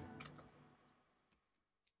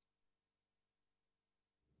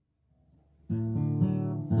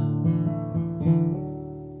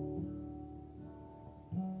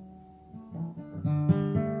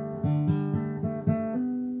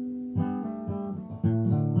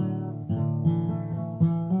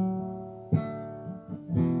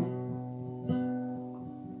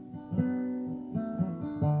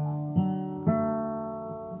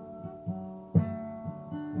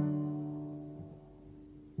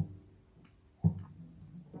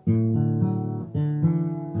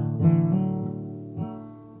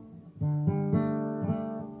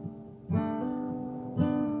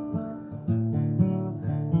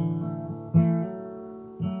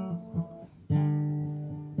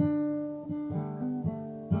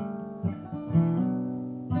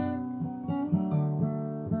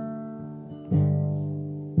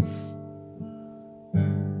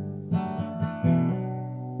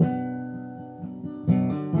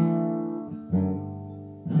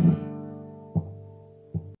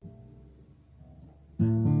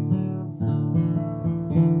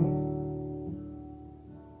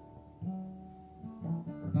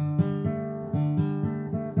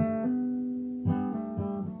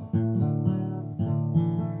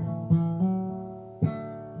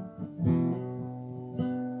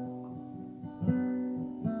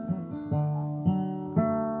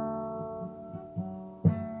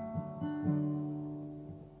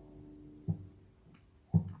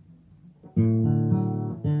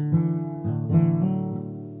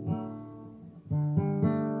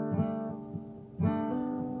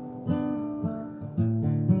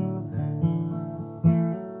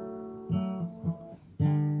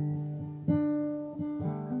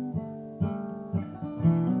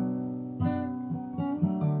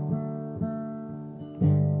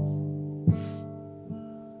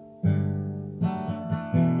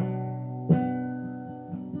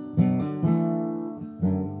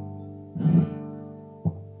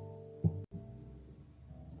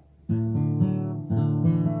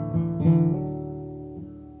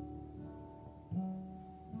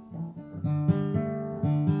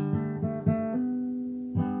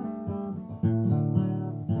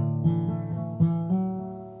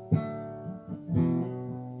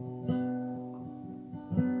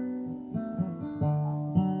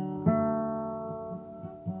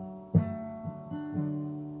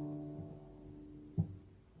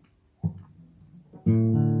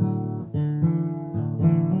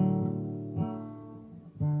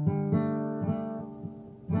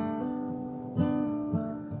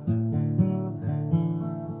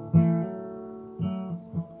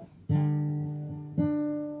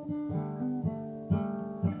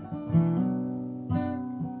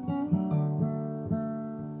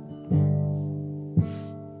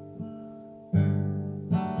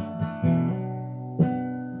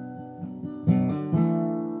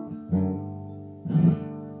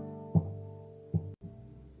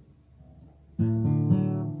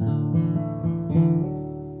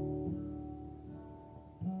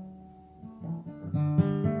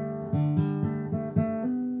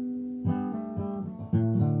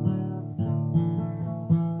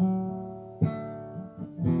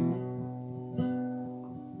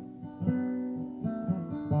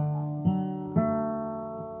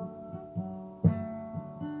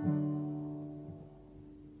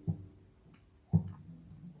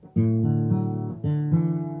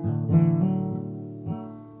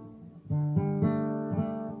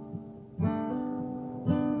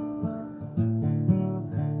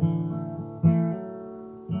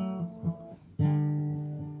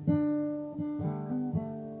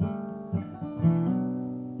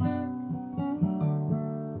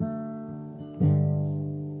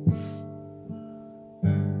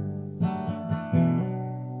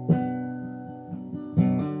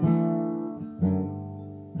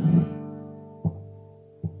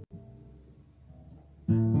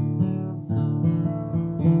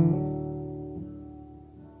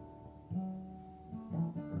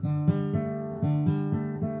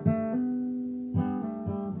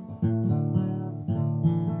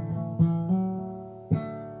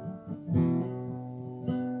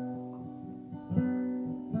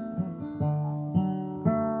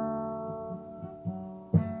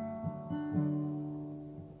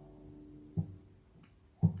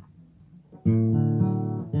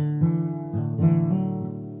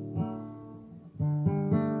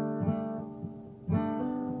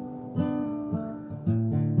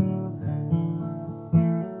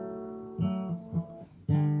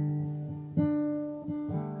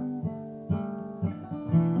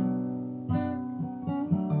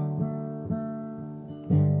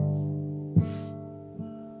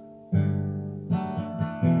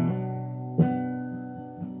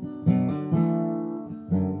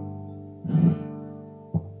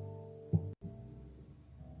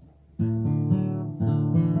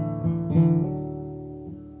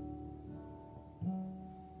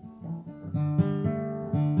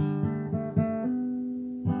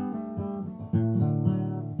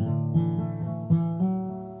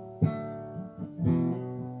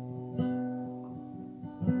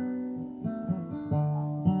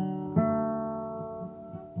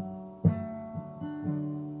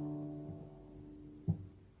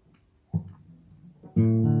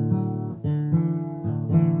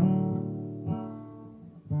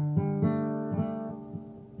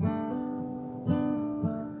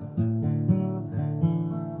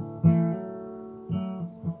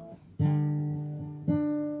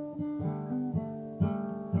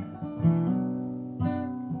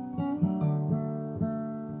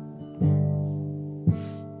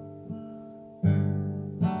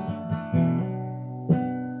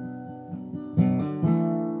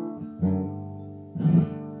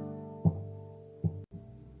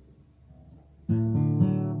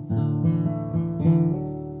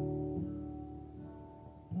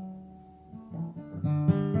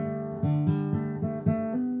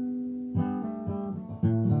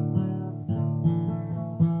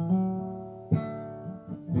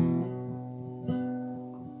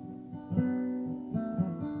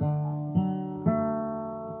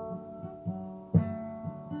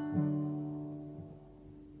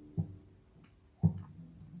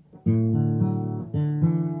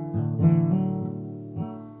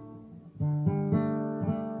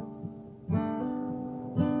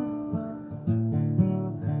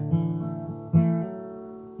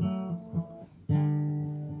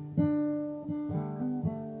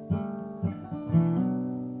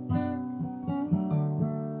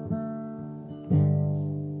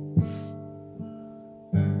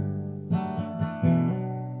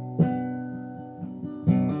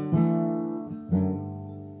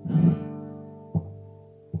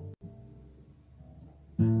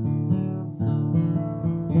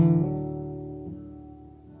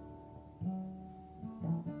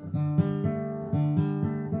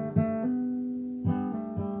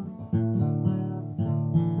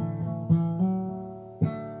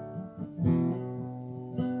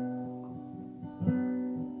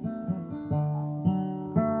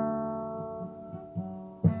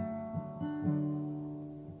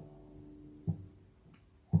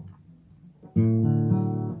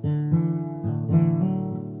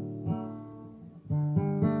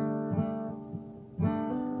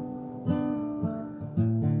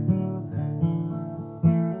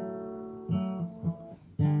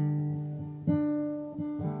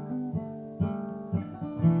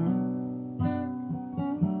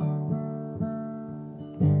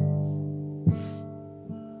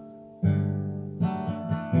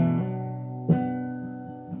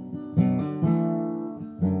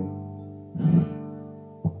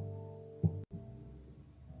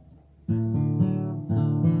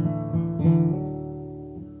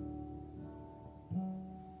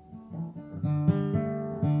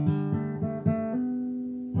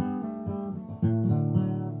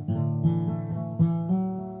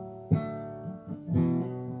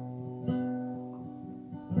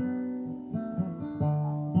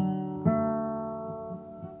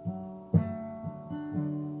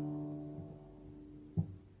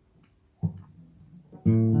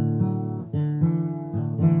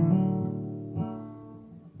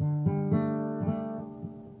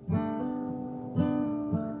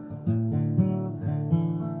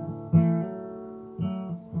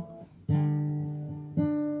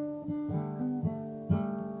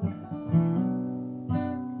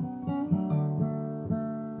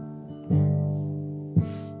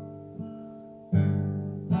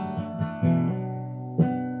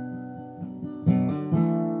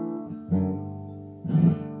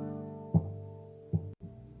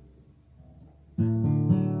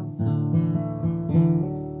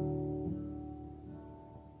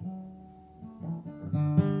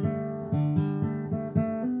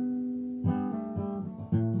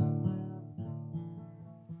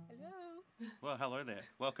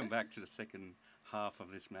 Welcome back to the second half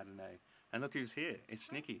of this matinee. And look who's here.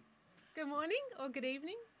 It's Nikki. Good morning or good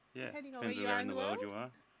evening. Yeah, depending on depends where you where are in the world you are.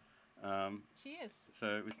 Cheers.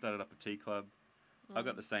 So we started up a tea club. I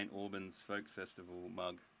got the St. Albans Folk Festival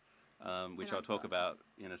mug, which I'll talk about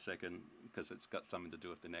in a second because it's got something to do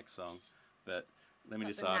with the next song. But let me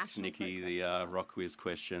just ask Nikki the rock quiz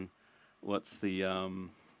question. What's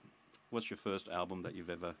your first album that you've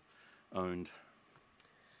ever owned?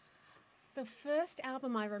 The first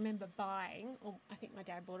album I remember buying, or I think my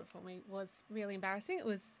dad bought it for me, was really embarrassing. It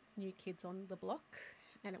was New Kids on the Block,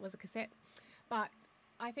 and it was a cassette. But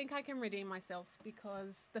I think I can redeem myself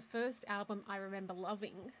because the first album I remember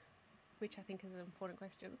loving, which I think is an important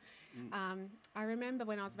question, I remember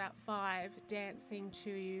when I was about 5 dancing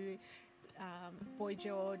to Boy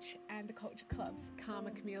George and the Culture Club's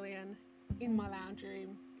Karma Chameleon in my lounge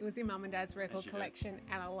room. It was in Mum and Dad's record collection,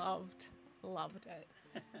 and I loved it.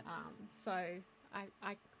 So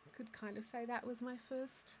I could kind of say that was my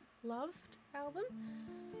first loved album.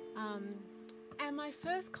 And my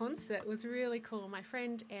first concert was really cool. My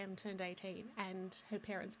friend Em turned 18 and her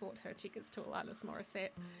parents bought her tickets to Alanis Morissette,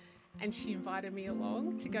 and she invited me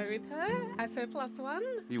along to go with her as her +1.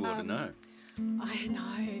 You ought to know. I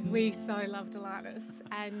know. We so loved Alanis.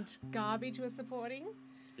 And Garbage was supporting.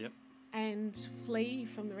 Yep. And Flea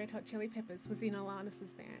from the Red Hot Chili Peppers was in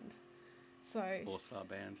Alanis's band. So All-star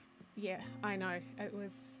band. Yeah, I know. It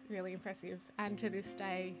was really impressive. And to this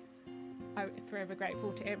day, I'm forever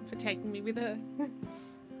grateful to Em for taking me with her.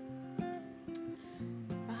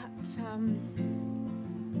 But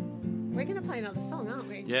we're going to play another song, aren't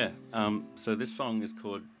we? Yeah. So this song is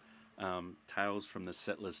called Tales from the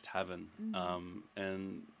Settlers Tavern.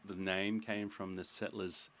 And the name came from the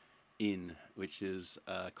Settlers Inn, which is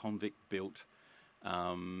a convict-built,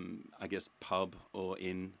 I guess, pub or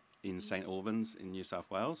inn in St. Albans in New South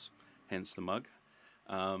Wales, hence the mug.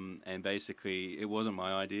 And basically, it wasn't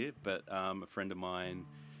my idea, but a friend of mine,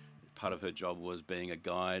 part of her job was being a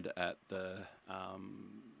guide at the,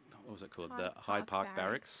 what was it called? The Hyde Park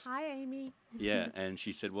Barracks. Hi, Amy. Yeah, and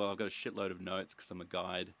she said, well, I've got a shitload of notes because I'm a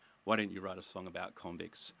guide. Why don't you write a song about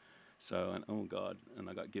convicts? So I went, oh, God. And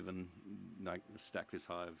I got given, like, a stack this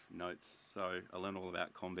high of notes. So I learned all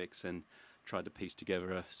about convicts and tried to piece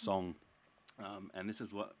together a song. And this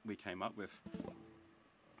is what we came up with.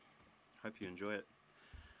 Hope you enjoy it.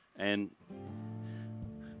 And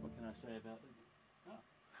what can I say about it? Oh.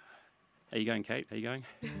 How you going, Kate? How you going?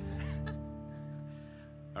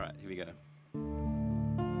 All right, here we go.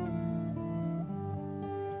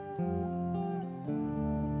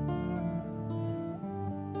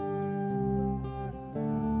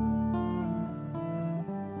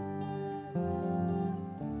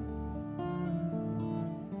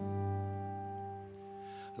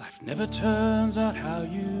 Life never turns out how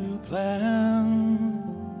you plan,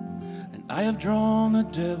 and I have drawn the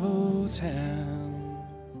devil's hand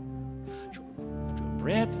to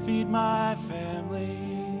bread feed my family,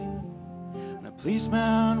 and a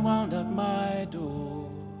policeman wound up my door.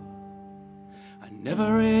 I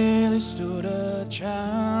never really stood a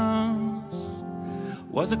chance.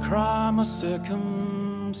 Was a crime or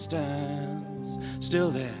circumstance? Still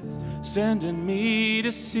they're sending me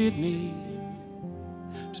to Sydney,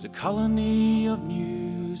 the colony of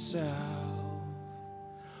New South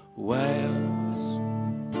Wales.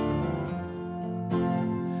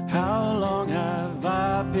 How long have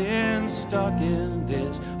I been stuck in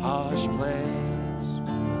this harsh place?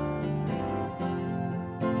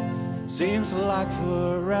 Seems like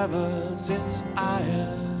forever since I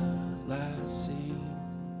have last seen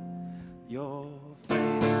your face.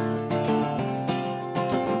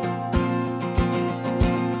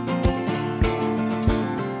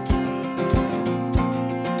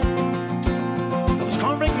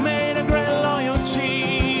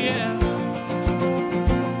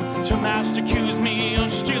 Accuse me of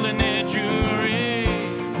stealing their jewelry.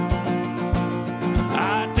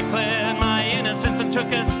 I declared my innocence and took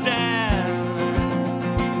a stand.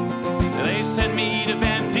 They sent me to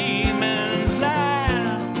Van Diemen's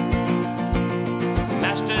Land,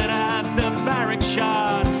 mastered at the barracks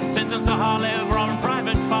yard, sentenced to hard labor on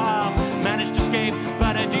private farm. Managed to escape,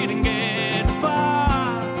 but I didn't get far.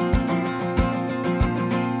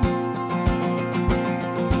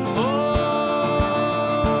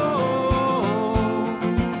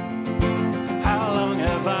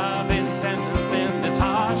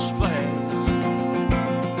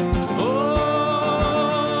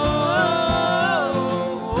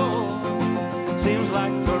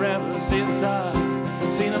 Since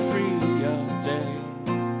I've seen a freer day,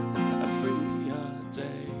 a freer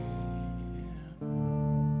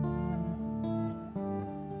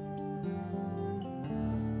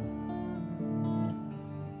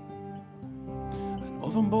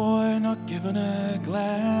Orphan boy not given a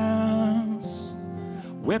glance,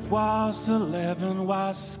 whipped whilst 11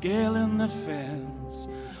 while scaling the fence.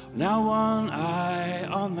 Now one eye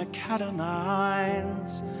on the cat o'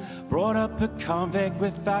 nines, brought up a convict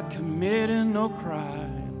without committing no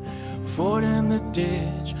crime. Foot in the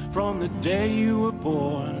ditch from the day you were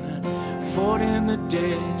born. Foot in the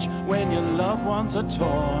ditch when your loved ones are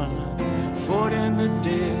torn. Foot in the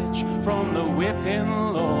ditch from the whipping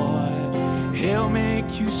Lord. He'll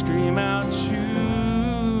make you scream out to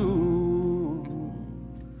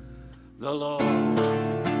the Lord.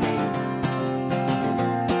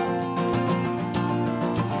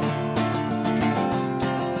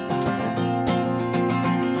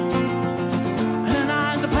 And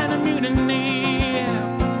I'm the plan of mutiny.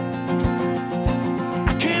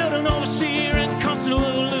 I killed an overseer and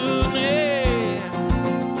constable Looney.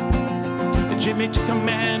 Jimmy took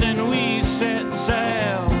command and we set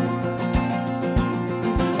sail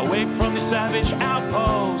away from the savage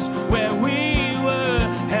outpost where we were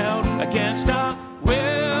held against our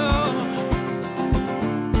will.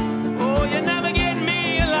 Oh, you never get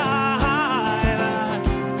me alive.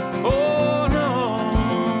 Oh, no.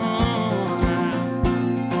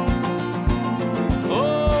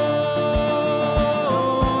 Oh,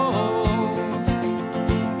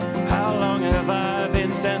 how long have I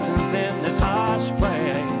been sentenced in this harsh place?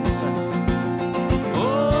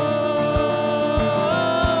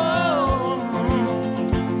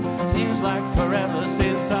 Forever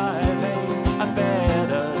since I've had a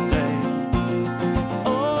better day.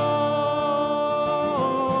 Oh,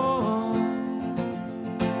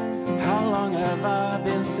 how long have I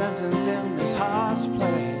been sentenced in this harsh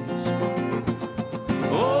place?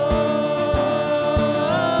 Oh,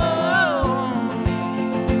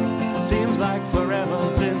 seems like forever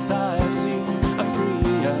since I've seen a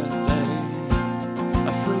freer day, a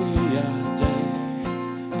freer day.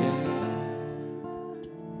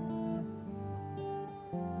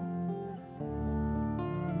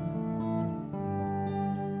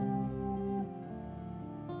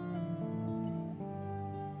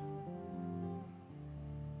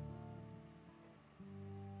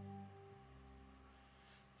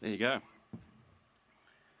 There you go.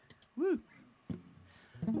 Woo!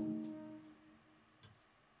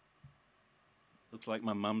 Looks like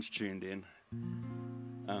my mum's tuned in.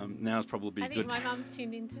 Now's probably I good. think my mum's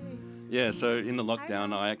tuned in too. Yeah, so in the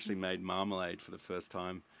lockdown, I actually made marmalade for the first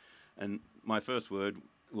time. And my first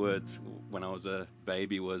words when I was a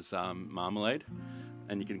baby was marmalade.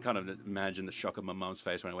 And you can kind of imagine the shock of my mum's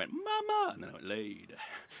face when I went, "Mama!" And then I went, "Lead."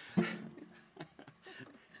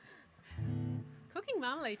 Cooking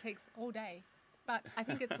marmalade takes all day, but I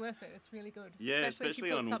think it's worth it. It's really good. Yeah, if especially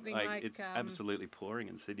you put on something like it's absolutely pouring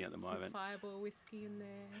in Sydney at the some moment. Fireball whiskey in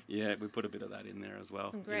there. Yeah, we put a bit of that in there as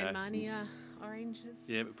well. Some Grand Marnier oranges.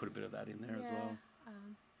 Yeah, we put a bit of that in there as well.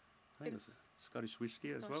 I think it's a Scottish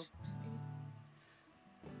whiskey as well.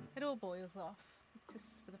 It all boils off,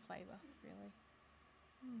 just for the flavour, really.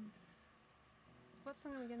 What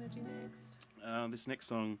song are we going to do next? This next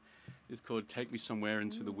song is called Take Me Somewhere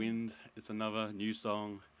Into the Wind. It's another new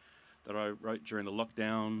song that I wrote during the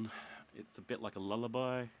lockdown. It's a bit like a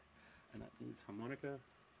lullaby, and it needs harmonica.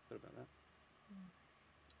 What about that?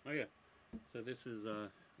 Oh yeah, so this is Oh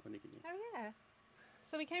yeah.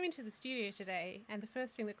 So we came into the studio today, and the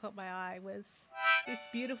first thing that caught my eye was this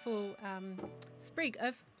beautiful sprig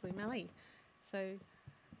of blue Mallee. So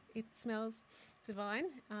it smells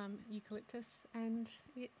divine, eucalyptus, and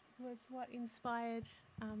it was what inspired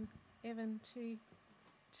Evan to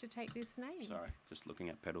take this name. sorry, just looking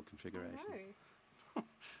at pedal configurations. I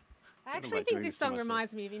actually think this song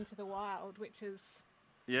reminds me of Into the Wild, which is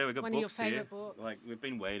Yeah, we've got one of your books here. favourite books. Like, we've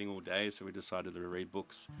been waiting all day, so we decided to read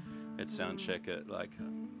books at soundcheck at like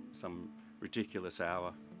some ridiculous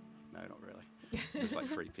hour. No, not really. It was like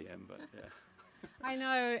 3 p.m. But yeah. I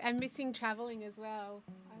know, and missing travelling as well.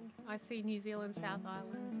 I see New Zealand, South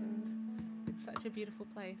Island, and it's such a beautiful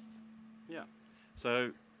place. Yeah.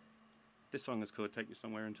 So this song is called Take Me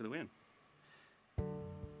Somewhere Into the Wind. Hang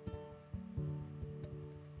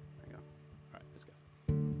on. All right, let's go.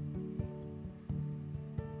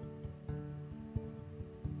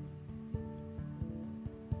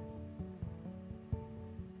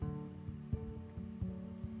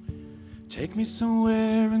 Take me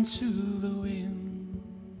somewhere into the wind.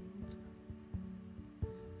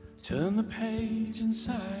 Turn the page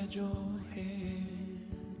inside your head.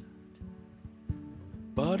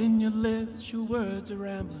 But in your lips, your words are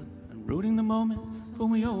rambling and rooting the moment for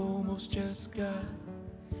we almost just got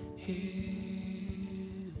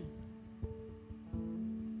here.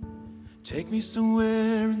 Take me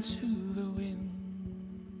somewhere into the wind.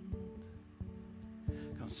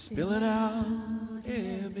 Spill it out,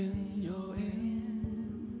 ebb in your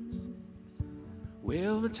ends.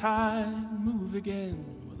 Will the tide move again?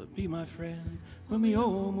 Will it be my friend when we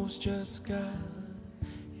almost just got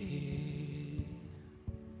here?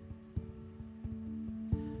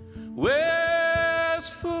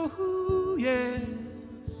 Wistful, yes,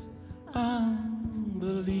 I'm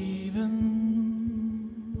believing.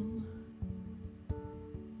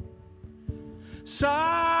 Sidetrack,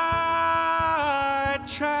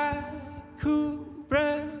 cool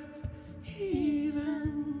breath,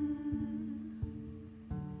 heaving.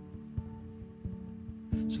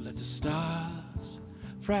 So let the stars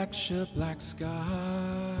fracture black sky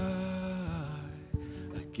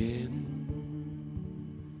again.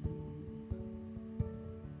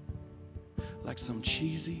 Like some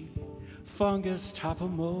cheesy fungus type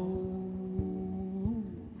of mold,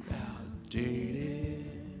 outdated.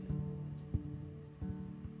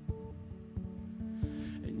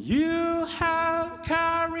 And you have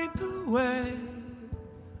carried the weight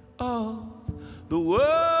of the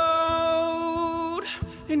world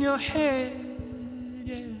in your head,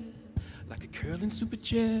 yeah, like a curling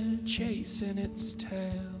superjet chasing its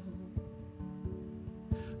tail.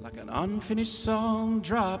 Like an unfinished song,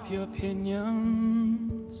 drop your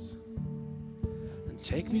opinions and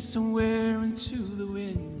take me somewhere into the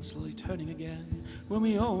wind, slowly turning again when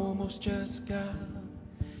we almost just got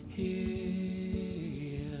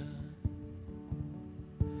here.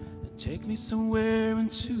 And take me somewhere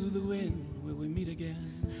into the wind where we meet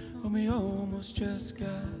again when we almost just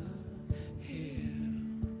got here.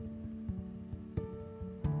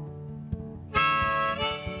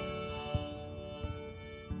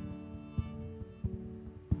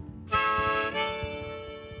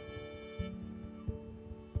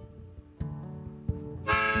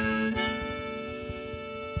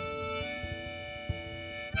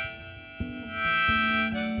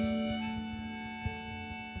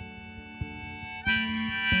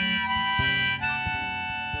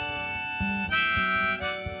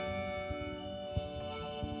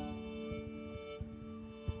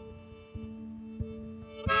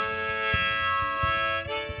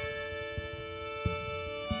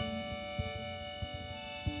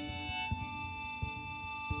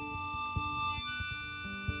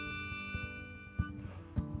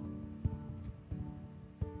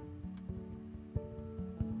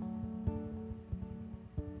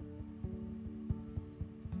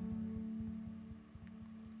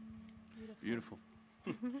 Beautiful.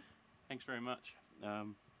 Thanks very much. Oh,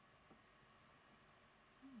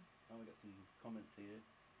 we got some comments here.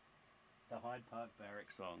 The Hyde Park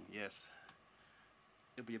Barracks song, yes.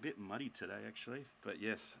 It'll be a bit muddy today, actually, but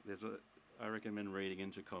yes, I recommend reading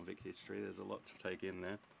into convict history. There's a lot to take in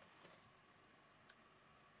there.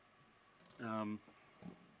 I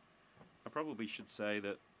probably should say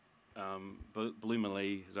that Blue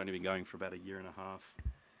Mallee has only been going for about a year and a half.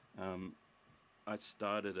 I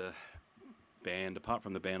started a band, apart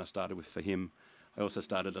from the band I started with for him, I also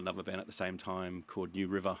started another band at the same time called New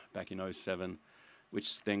River back in '07,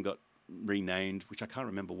 which then got renamed, which I can't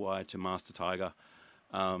remember why, to Master Tiger.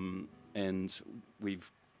 And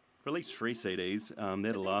we've released 3 CDs.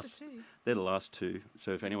 They're the last two.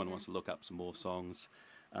 So if anyone wants to look up some more songs,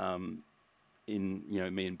 in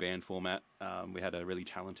me and band format, we had a really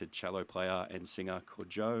talented cello player and singer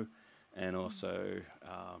called Joe, and also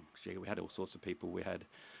we had all sorts of people. We had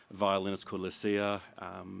a violinist called Lucia,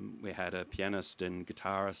 we had a pianist and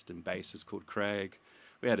guitarist and bassist called Craig,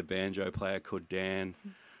 we had a banjo player called Dan,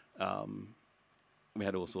 we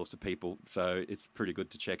had all sorts of people, so it's pretty good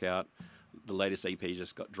to check out. The latest EP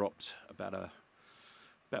just got dropped about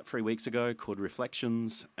 3 weeks ago, called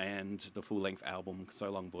Reflections, and the full-length album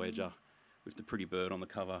So Long Voyager with the pretty bird on the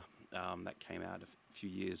cover, that came out a few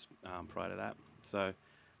years prior to that, so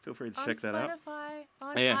feel free to check that out.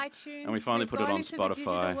 On iTunes. And we finally put it on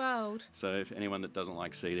Spotify. World. So if anyone that doesn't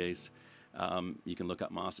like CDs, you can look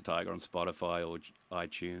up Master Tiger on Spotify or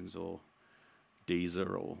iTunes or Deezer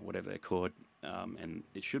or whatever they're called, and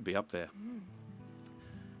it should be up there.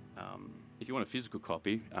 If you want a physical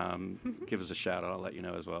copy, give us a shout. I'll let you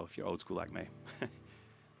know as well if you're old school like me.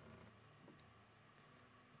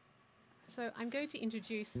 So I'm going to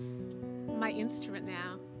introduce my instrument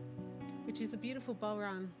now, which is a beautiful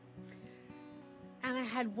bodhrán. And I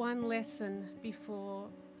had one lesson before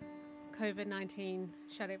COVID-19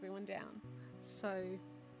 shut everyone down. So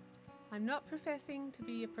I'm not professing to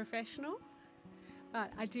be a professional,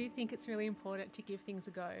 but I do think it's really important to give things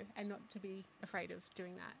a go and not to be afraid of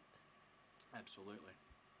doing that. Absolutely.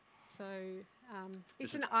 So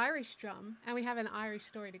it's an Irish drum, and we have an Irish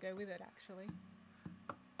story to go with it, actually.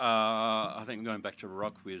 I think going back to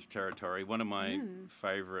rock whiz territory, one of my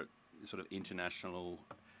favourite sort of international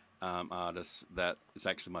artists, that is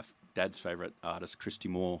actually my dad's favourite artist, Christy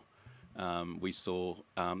Moore. We saw,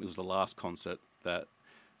 it was the last concert that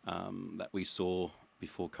we saw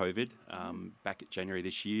before COVID, back at January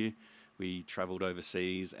this year. We travelled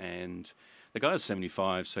overseas, and the guy's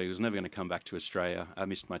 75, so he was never going to come back to Australia. I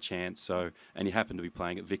missed my chance, and he happened to be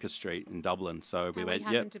playing at Vicar Street in Dublin, so we went,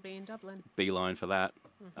 happened to be in Dublin. Beeline for that.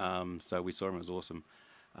 So we saw him, it was awesome.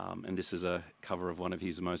 And this is a cover of one of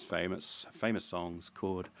his most famous songs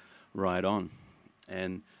called Ride On.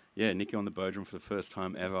 And yeah, Nikki on the Bodrum for the first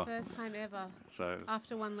time ever. First time ever. So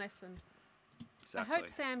after one lesson. exactly. I hope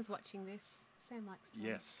Sam's watching this. Sam likes drums.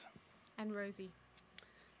 Yes. And Rosie.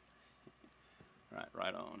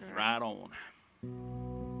 Right on. Right on.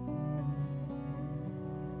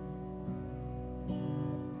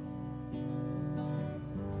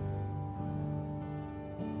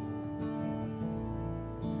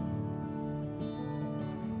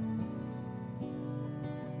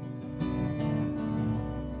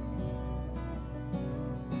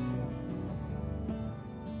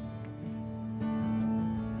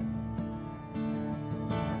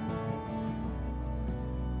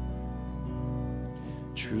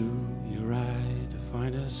 True, you're right, the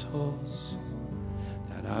finest horse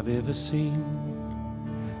that I've ever seen,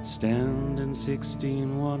 standing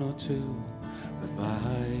 16-102 with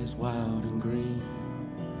eyes wild and green.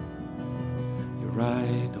 You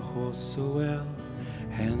ride the horse so well,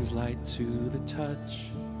 hands light to the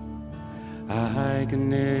touch. I can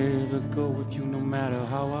never go with you no matter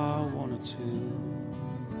how I wanted to.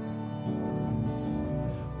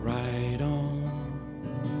 Ride on,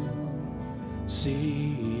 see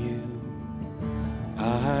you.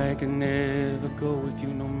 I can never go with you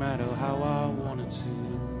no matter how I wanted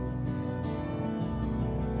to.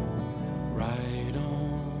 Ride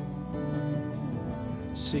on,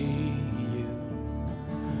 see you.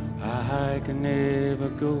 I can never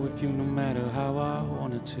go with you no matter how I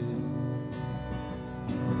wanted to.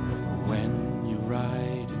 When you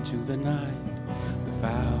ride into the night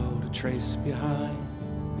without a trace behind,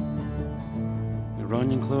 you run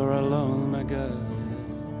your claw along my gut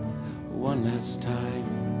one last time.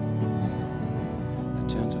 I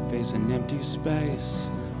turn to face an empty space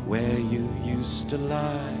where you used to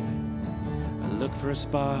lie. I look for a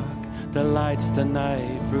spark that lights the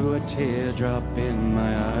night through a teardrop in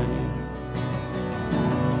my eye.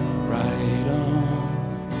 Ride on,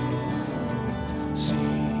 see you.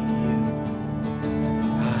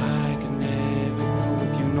 I can never go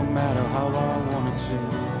with you no matter how I wanted to.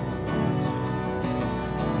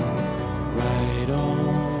 Ride on,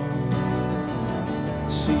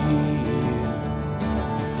 see you.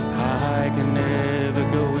 I can never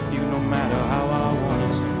go with you no matter how I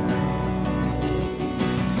wanted to.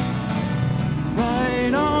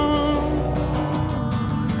 Ride on,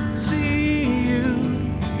 see you.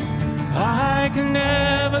 I can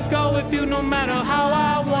never go with you no matter how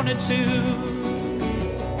I wanted to.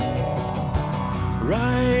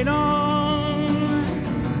 Ride on,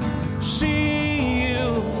 see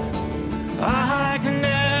you. I can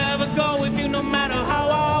never go with you no matter how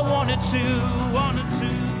I wanted to,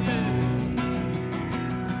 yeah.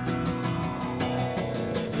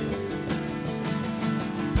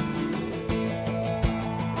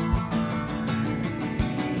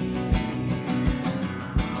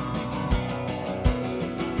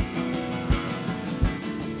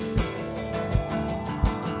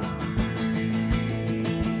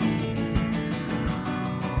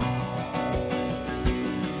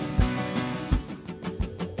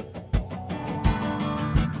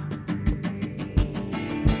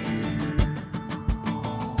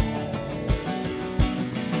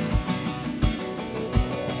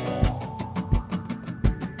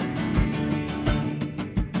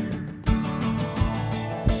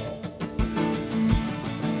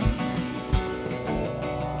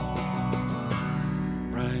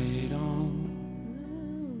 Ride on,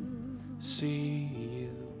 see you.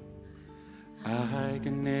 I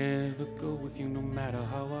can never go with you no matter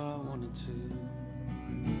how I wanted to.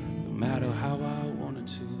 No matter how I wanted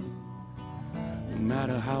to. No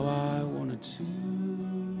matter how I wanted to.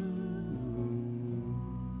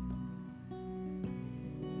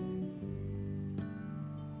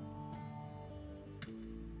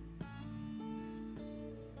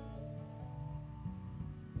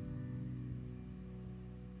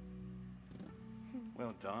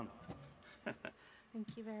 Well done.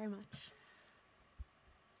 Thank you very much.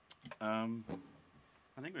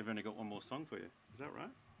 I think we've only got one more song for you. Is that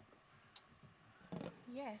right?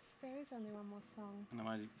 Yes, there is only one more song. And am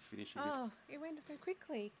I finishing this? Oh, it went so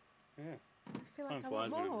quickly. Yeah. I feel like Time I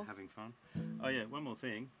flies want when more. we're having fun. Oh yeah, one more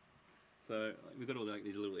thing. So we've got all like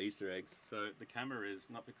these little Easter eggs. So the camera is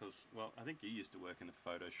not because, well, I think you used to work in a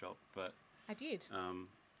photo shop, but I did.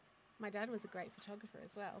 My dad was a great photographer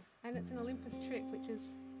as well. And it's an Olympus trip, which is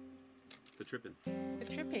for tripping. the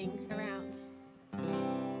tripping around.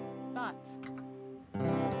 But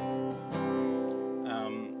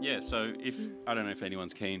Yeah, so if, I don't know if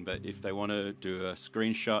anyone's keen, but if they want to do a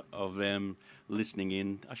screenshot of them listening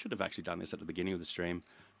in, I should have actually done this at the beginning of the stream.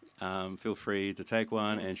 Feel free to take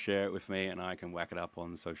one and share it with me, and I can whack it up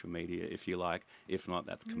on social media if you like. If not,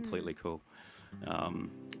 that's completely cool.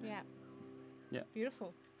 yeah. Yeah.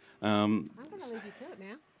 Beautiful. Um, I'm going to leave you to it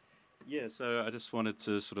now. Yeah, so I just wanted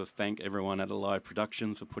to sort of thank everyone at Alive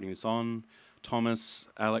Productions for putting this on. Thomas,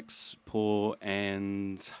 Alex, Paul,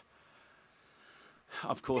 and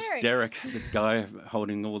of course Derek, the guy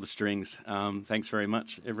holding all the strings. Thanks very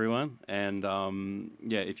much, everyone. And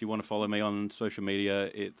yeah, if you want to follow me on social media,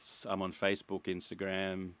 I'm on Facebook,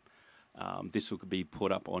 Instagram. This will be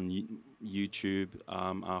put up on YouTube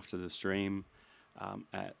after the stream,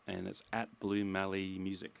 and it's at Blue Mallee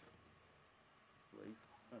Music.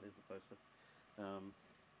 Oh, there's the poster.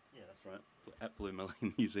 Yeah, that's right. At Blue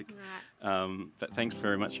Mallee Music. Right. But thanks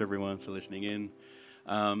very much, everyone, for listening in.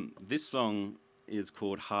 This song is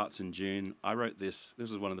called Hearts in June. I wrote this. This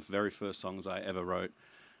was one of the very first songs I ever wrote.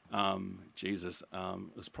 It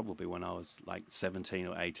was probably when I was like 17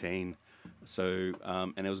 or 18. So,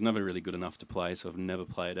 and it was never really good enough to play, so I've never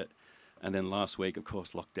played it. And then last week, of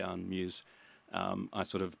course, lockdown Muse, I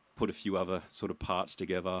sort of put a few other sort of parts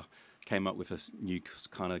together, came up with a new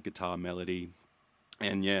kind of guitar melody.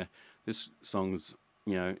 And yeah, this song's,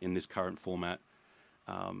 in this current format,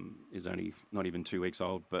 is only not even 2 weeks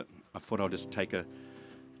old, but I thought I'll just take a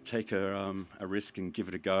risk and give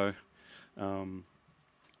it a go.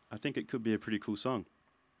 I think it could be a pretty cool song.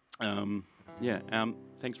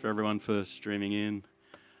 Thanks for everyone for streaming in,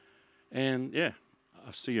 and yeah,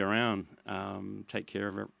 I'll see you around. Take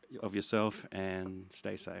care of yourself and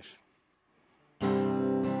stay safe.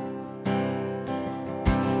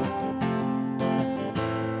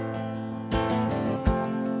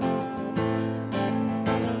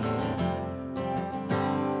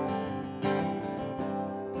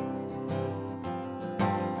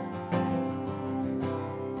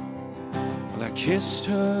 Kissed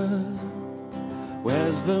her,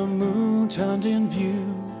 where's the moon turned in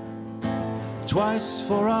view, twice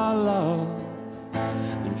for our love,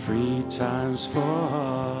 and 3 times for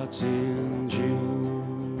hearts in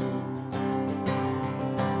June.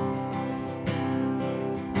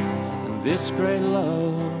 And this great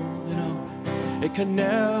love, it can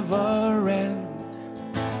never end,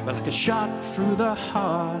 but like a shot through the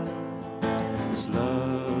heart, this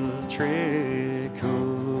love trickles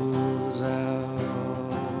out.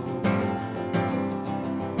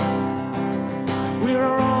 We're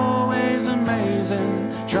always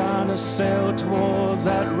amazing, trying to sail towards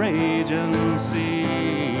that raging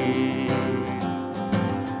sea.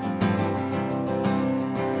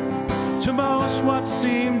 To most, what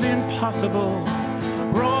seemed impossible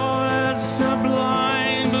brought us a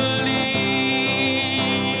blind belief.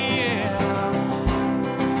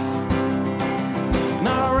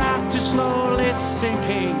 Now our raft is slowly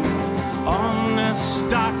sinking on the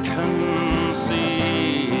stocking sea.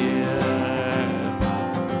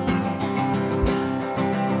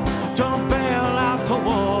 Don't bail out the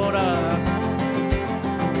water.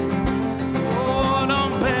 Oh,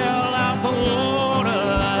 don't bail out the water.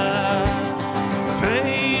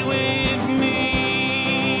 Fade with me.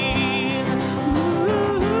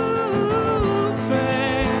 Ooh,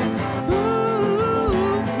 fade.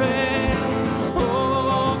 Ooh, fade.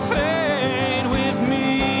 Oh, fade with me.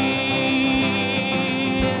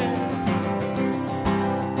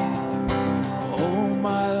 Oh,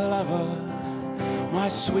 my lover, my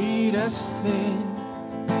sweetest thing,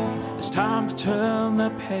 it's time to turn the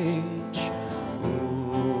page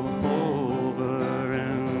over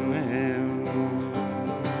and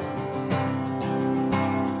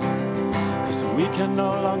 'cause we can no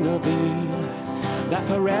longer be that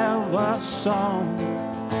forever song.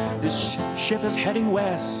 This ship is heading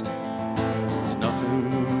west. There's nothing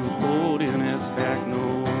holding us back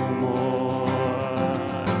no more.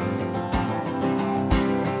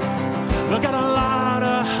 Look at a lot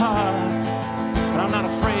of heart, but I'm not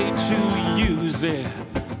afraid to use it.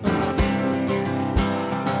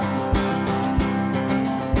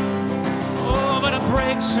 Oh, but it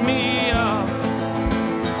breaks me up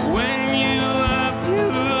when you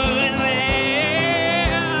abuse it.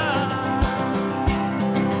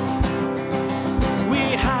 We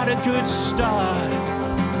had a good start.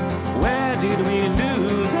 Where did we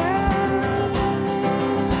lose it?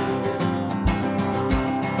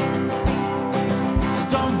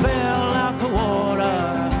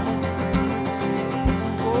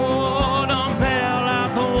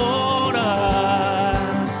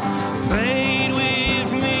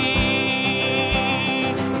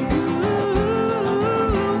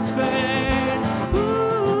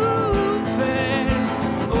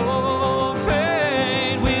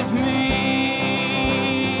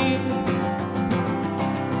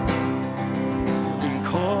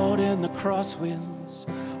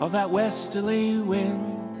 of that westerly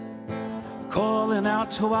wind, calling out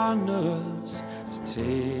to our nerves to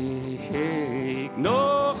take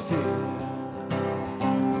no fear.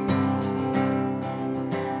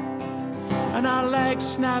 And our legs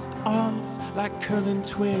snap off like curling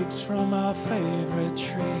twigs from our favorite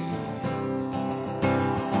tree.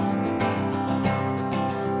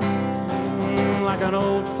 Like an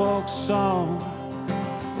old folk song,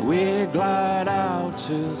 we glide out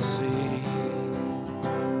to sea.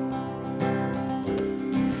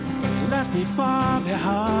 Left me far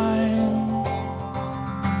behind,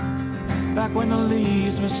 back when the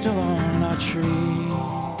leaves were still on our tree.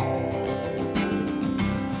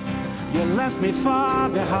 You left me far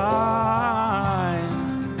behind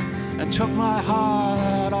and took my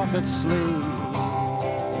heart off its sleeve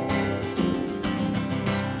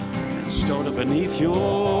and stored it beneath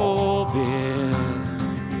your bed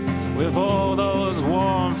with all those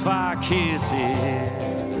warm fire kisses.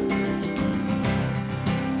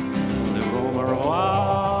 Oh,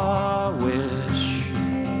 I wish,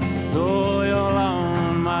 though you're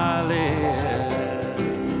on my list.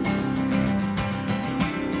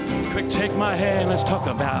 Quick, take my hand, let's talk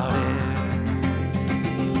about it.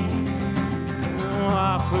 Oh,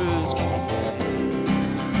 our first kiss,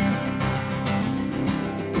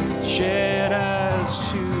 shared as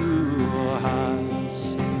two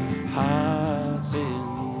hearts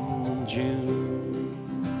in June.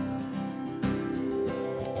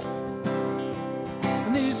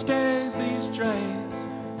 These days,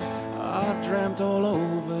 I've dreamt all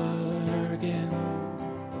over again.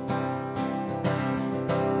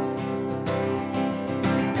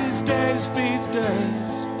 These days,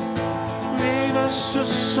 leave us a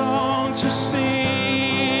song to sing.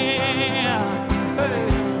 Hey.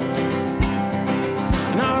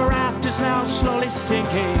 And our raft is now slowly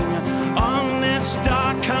sinking on this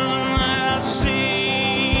darkened sea.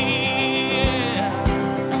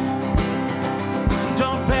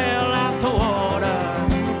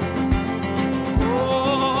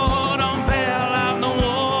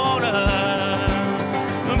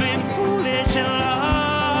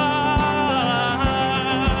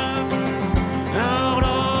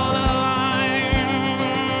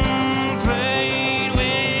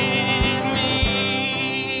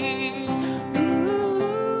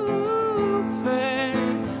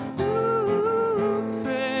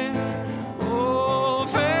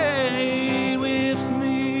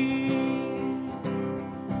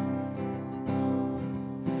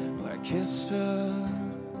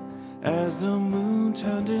 As the moon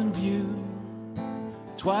turned in view,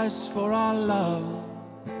 twice for our love,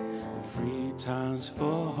 3 times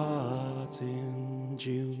for hearts in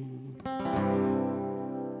June.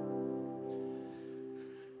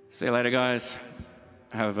 See you later, guys.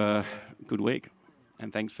 Have a good week,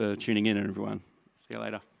 and thanks for tuning in, everyone. See you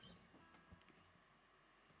later.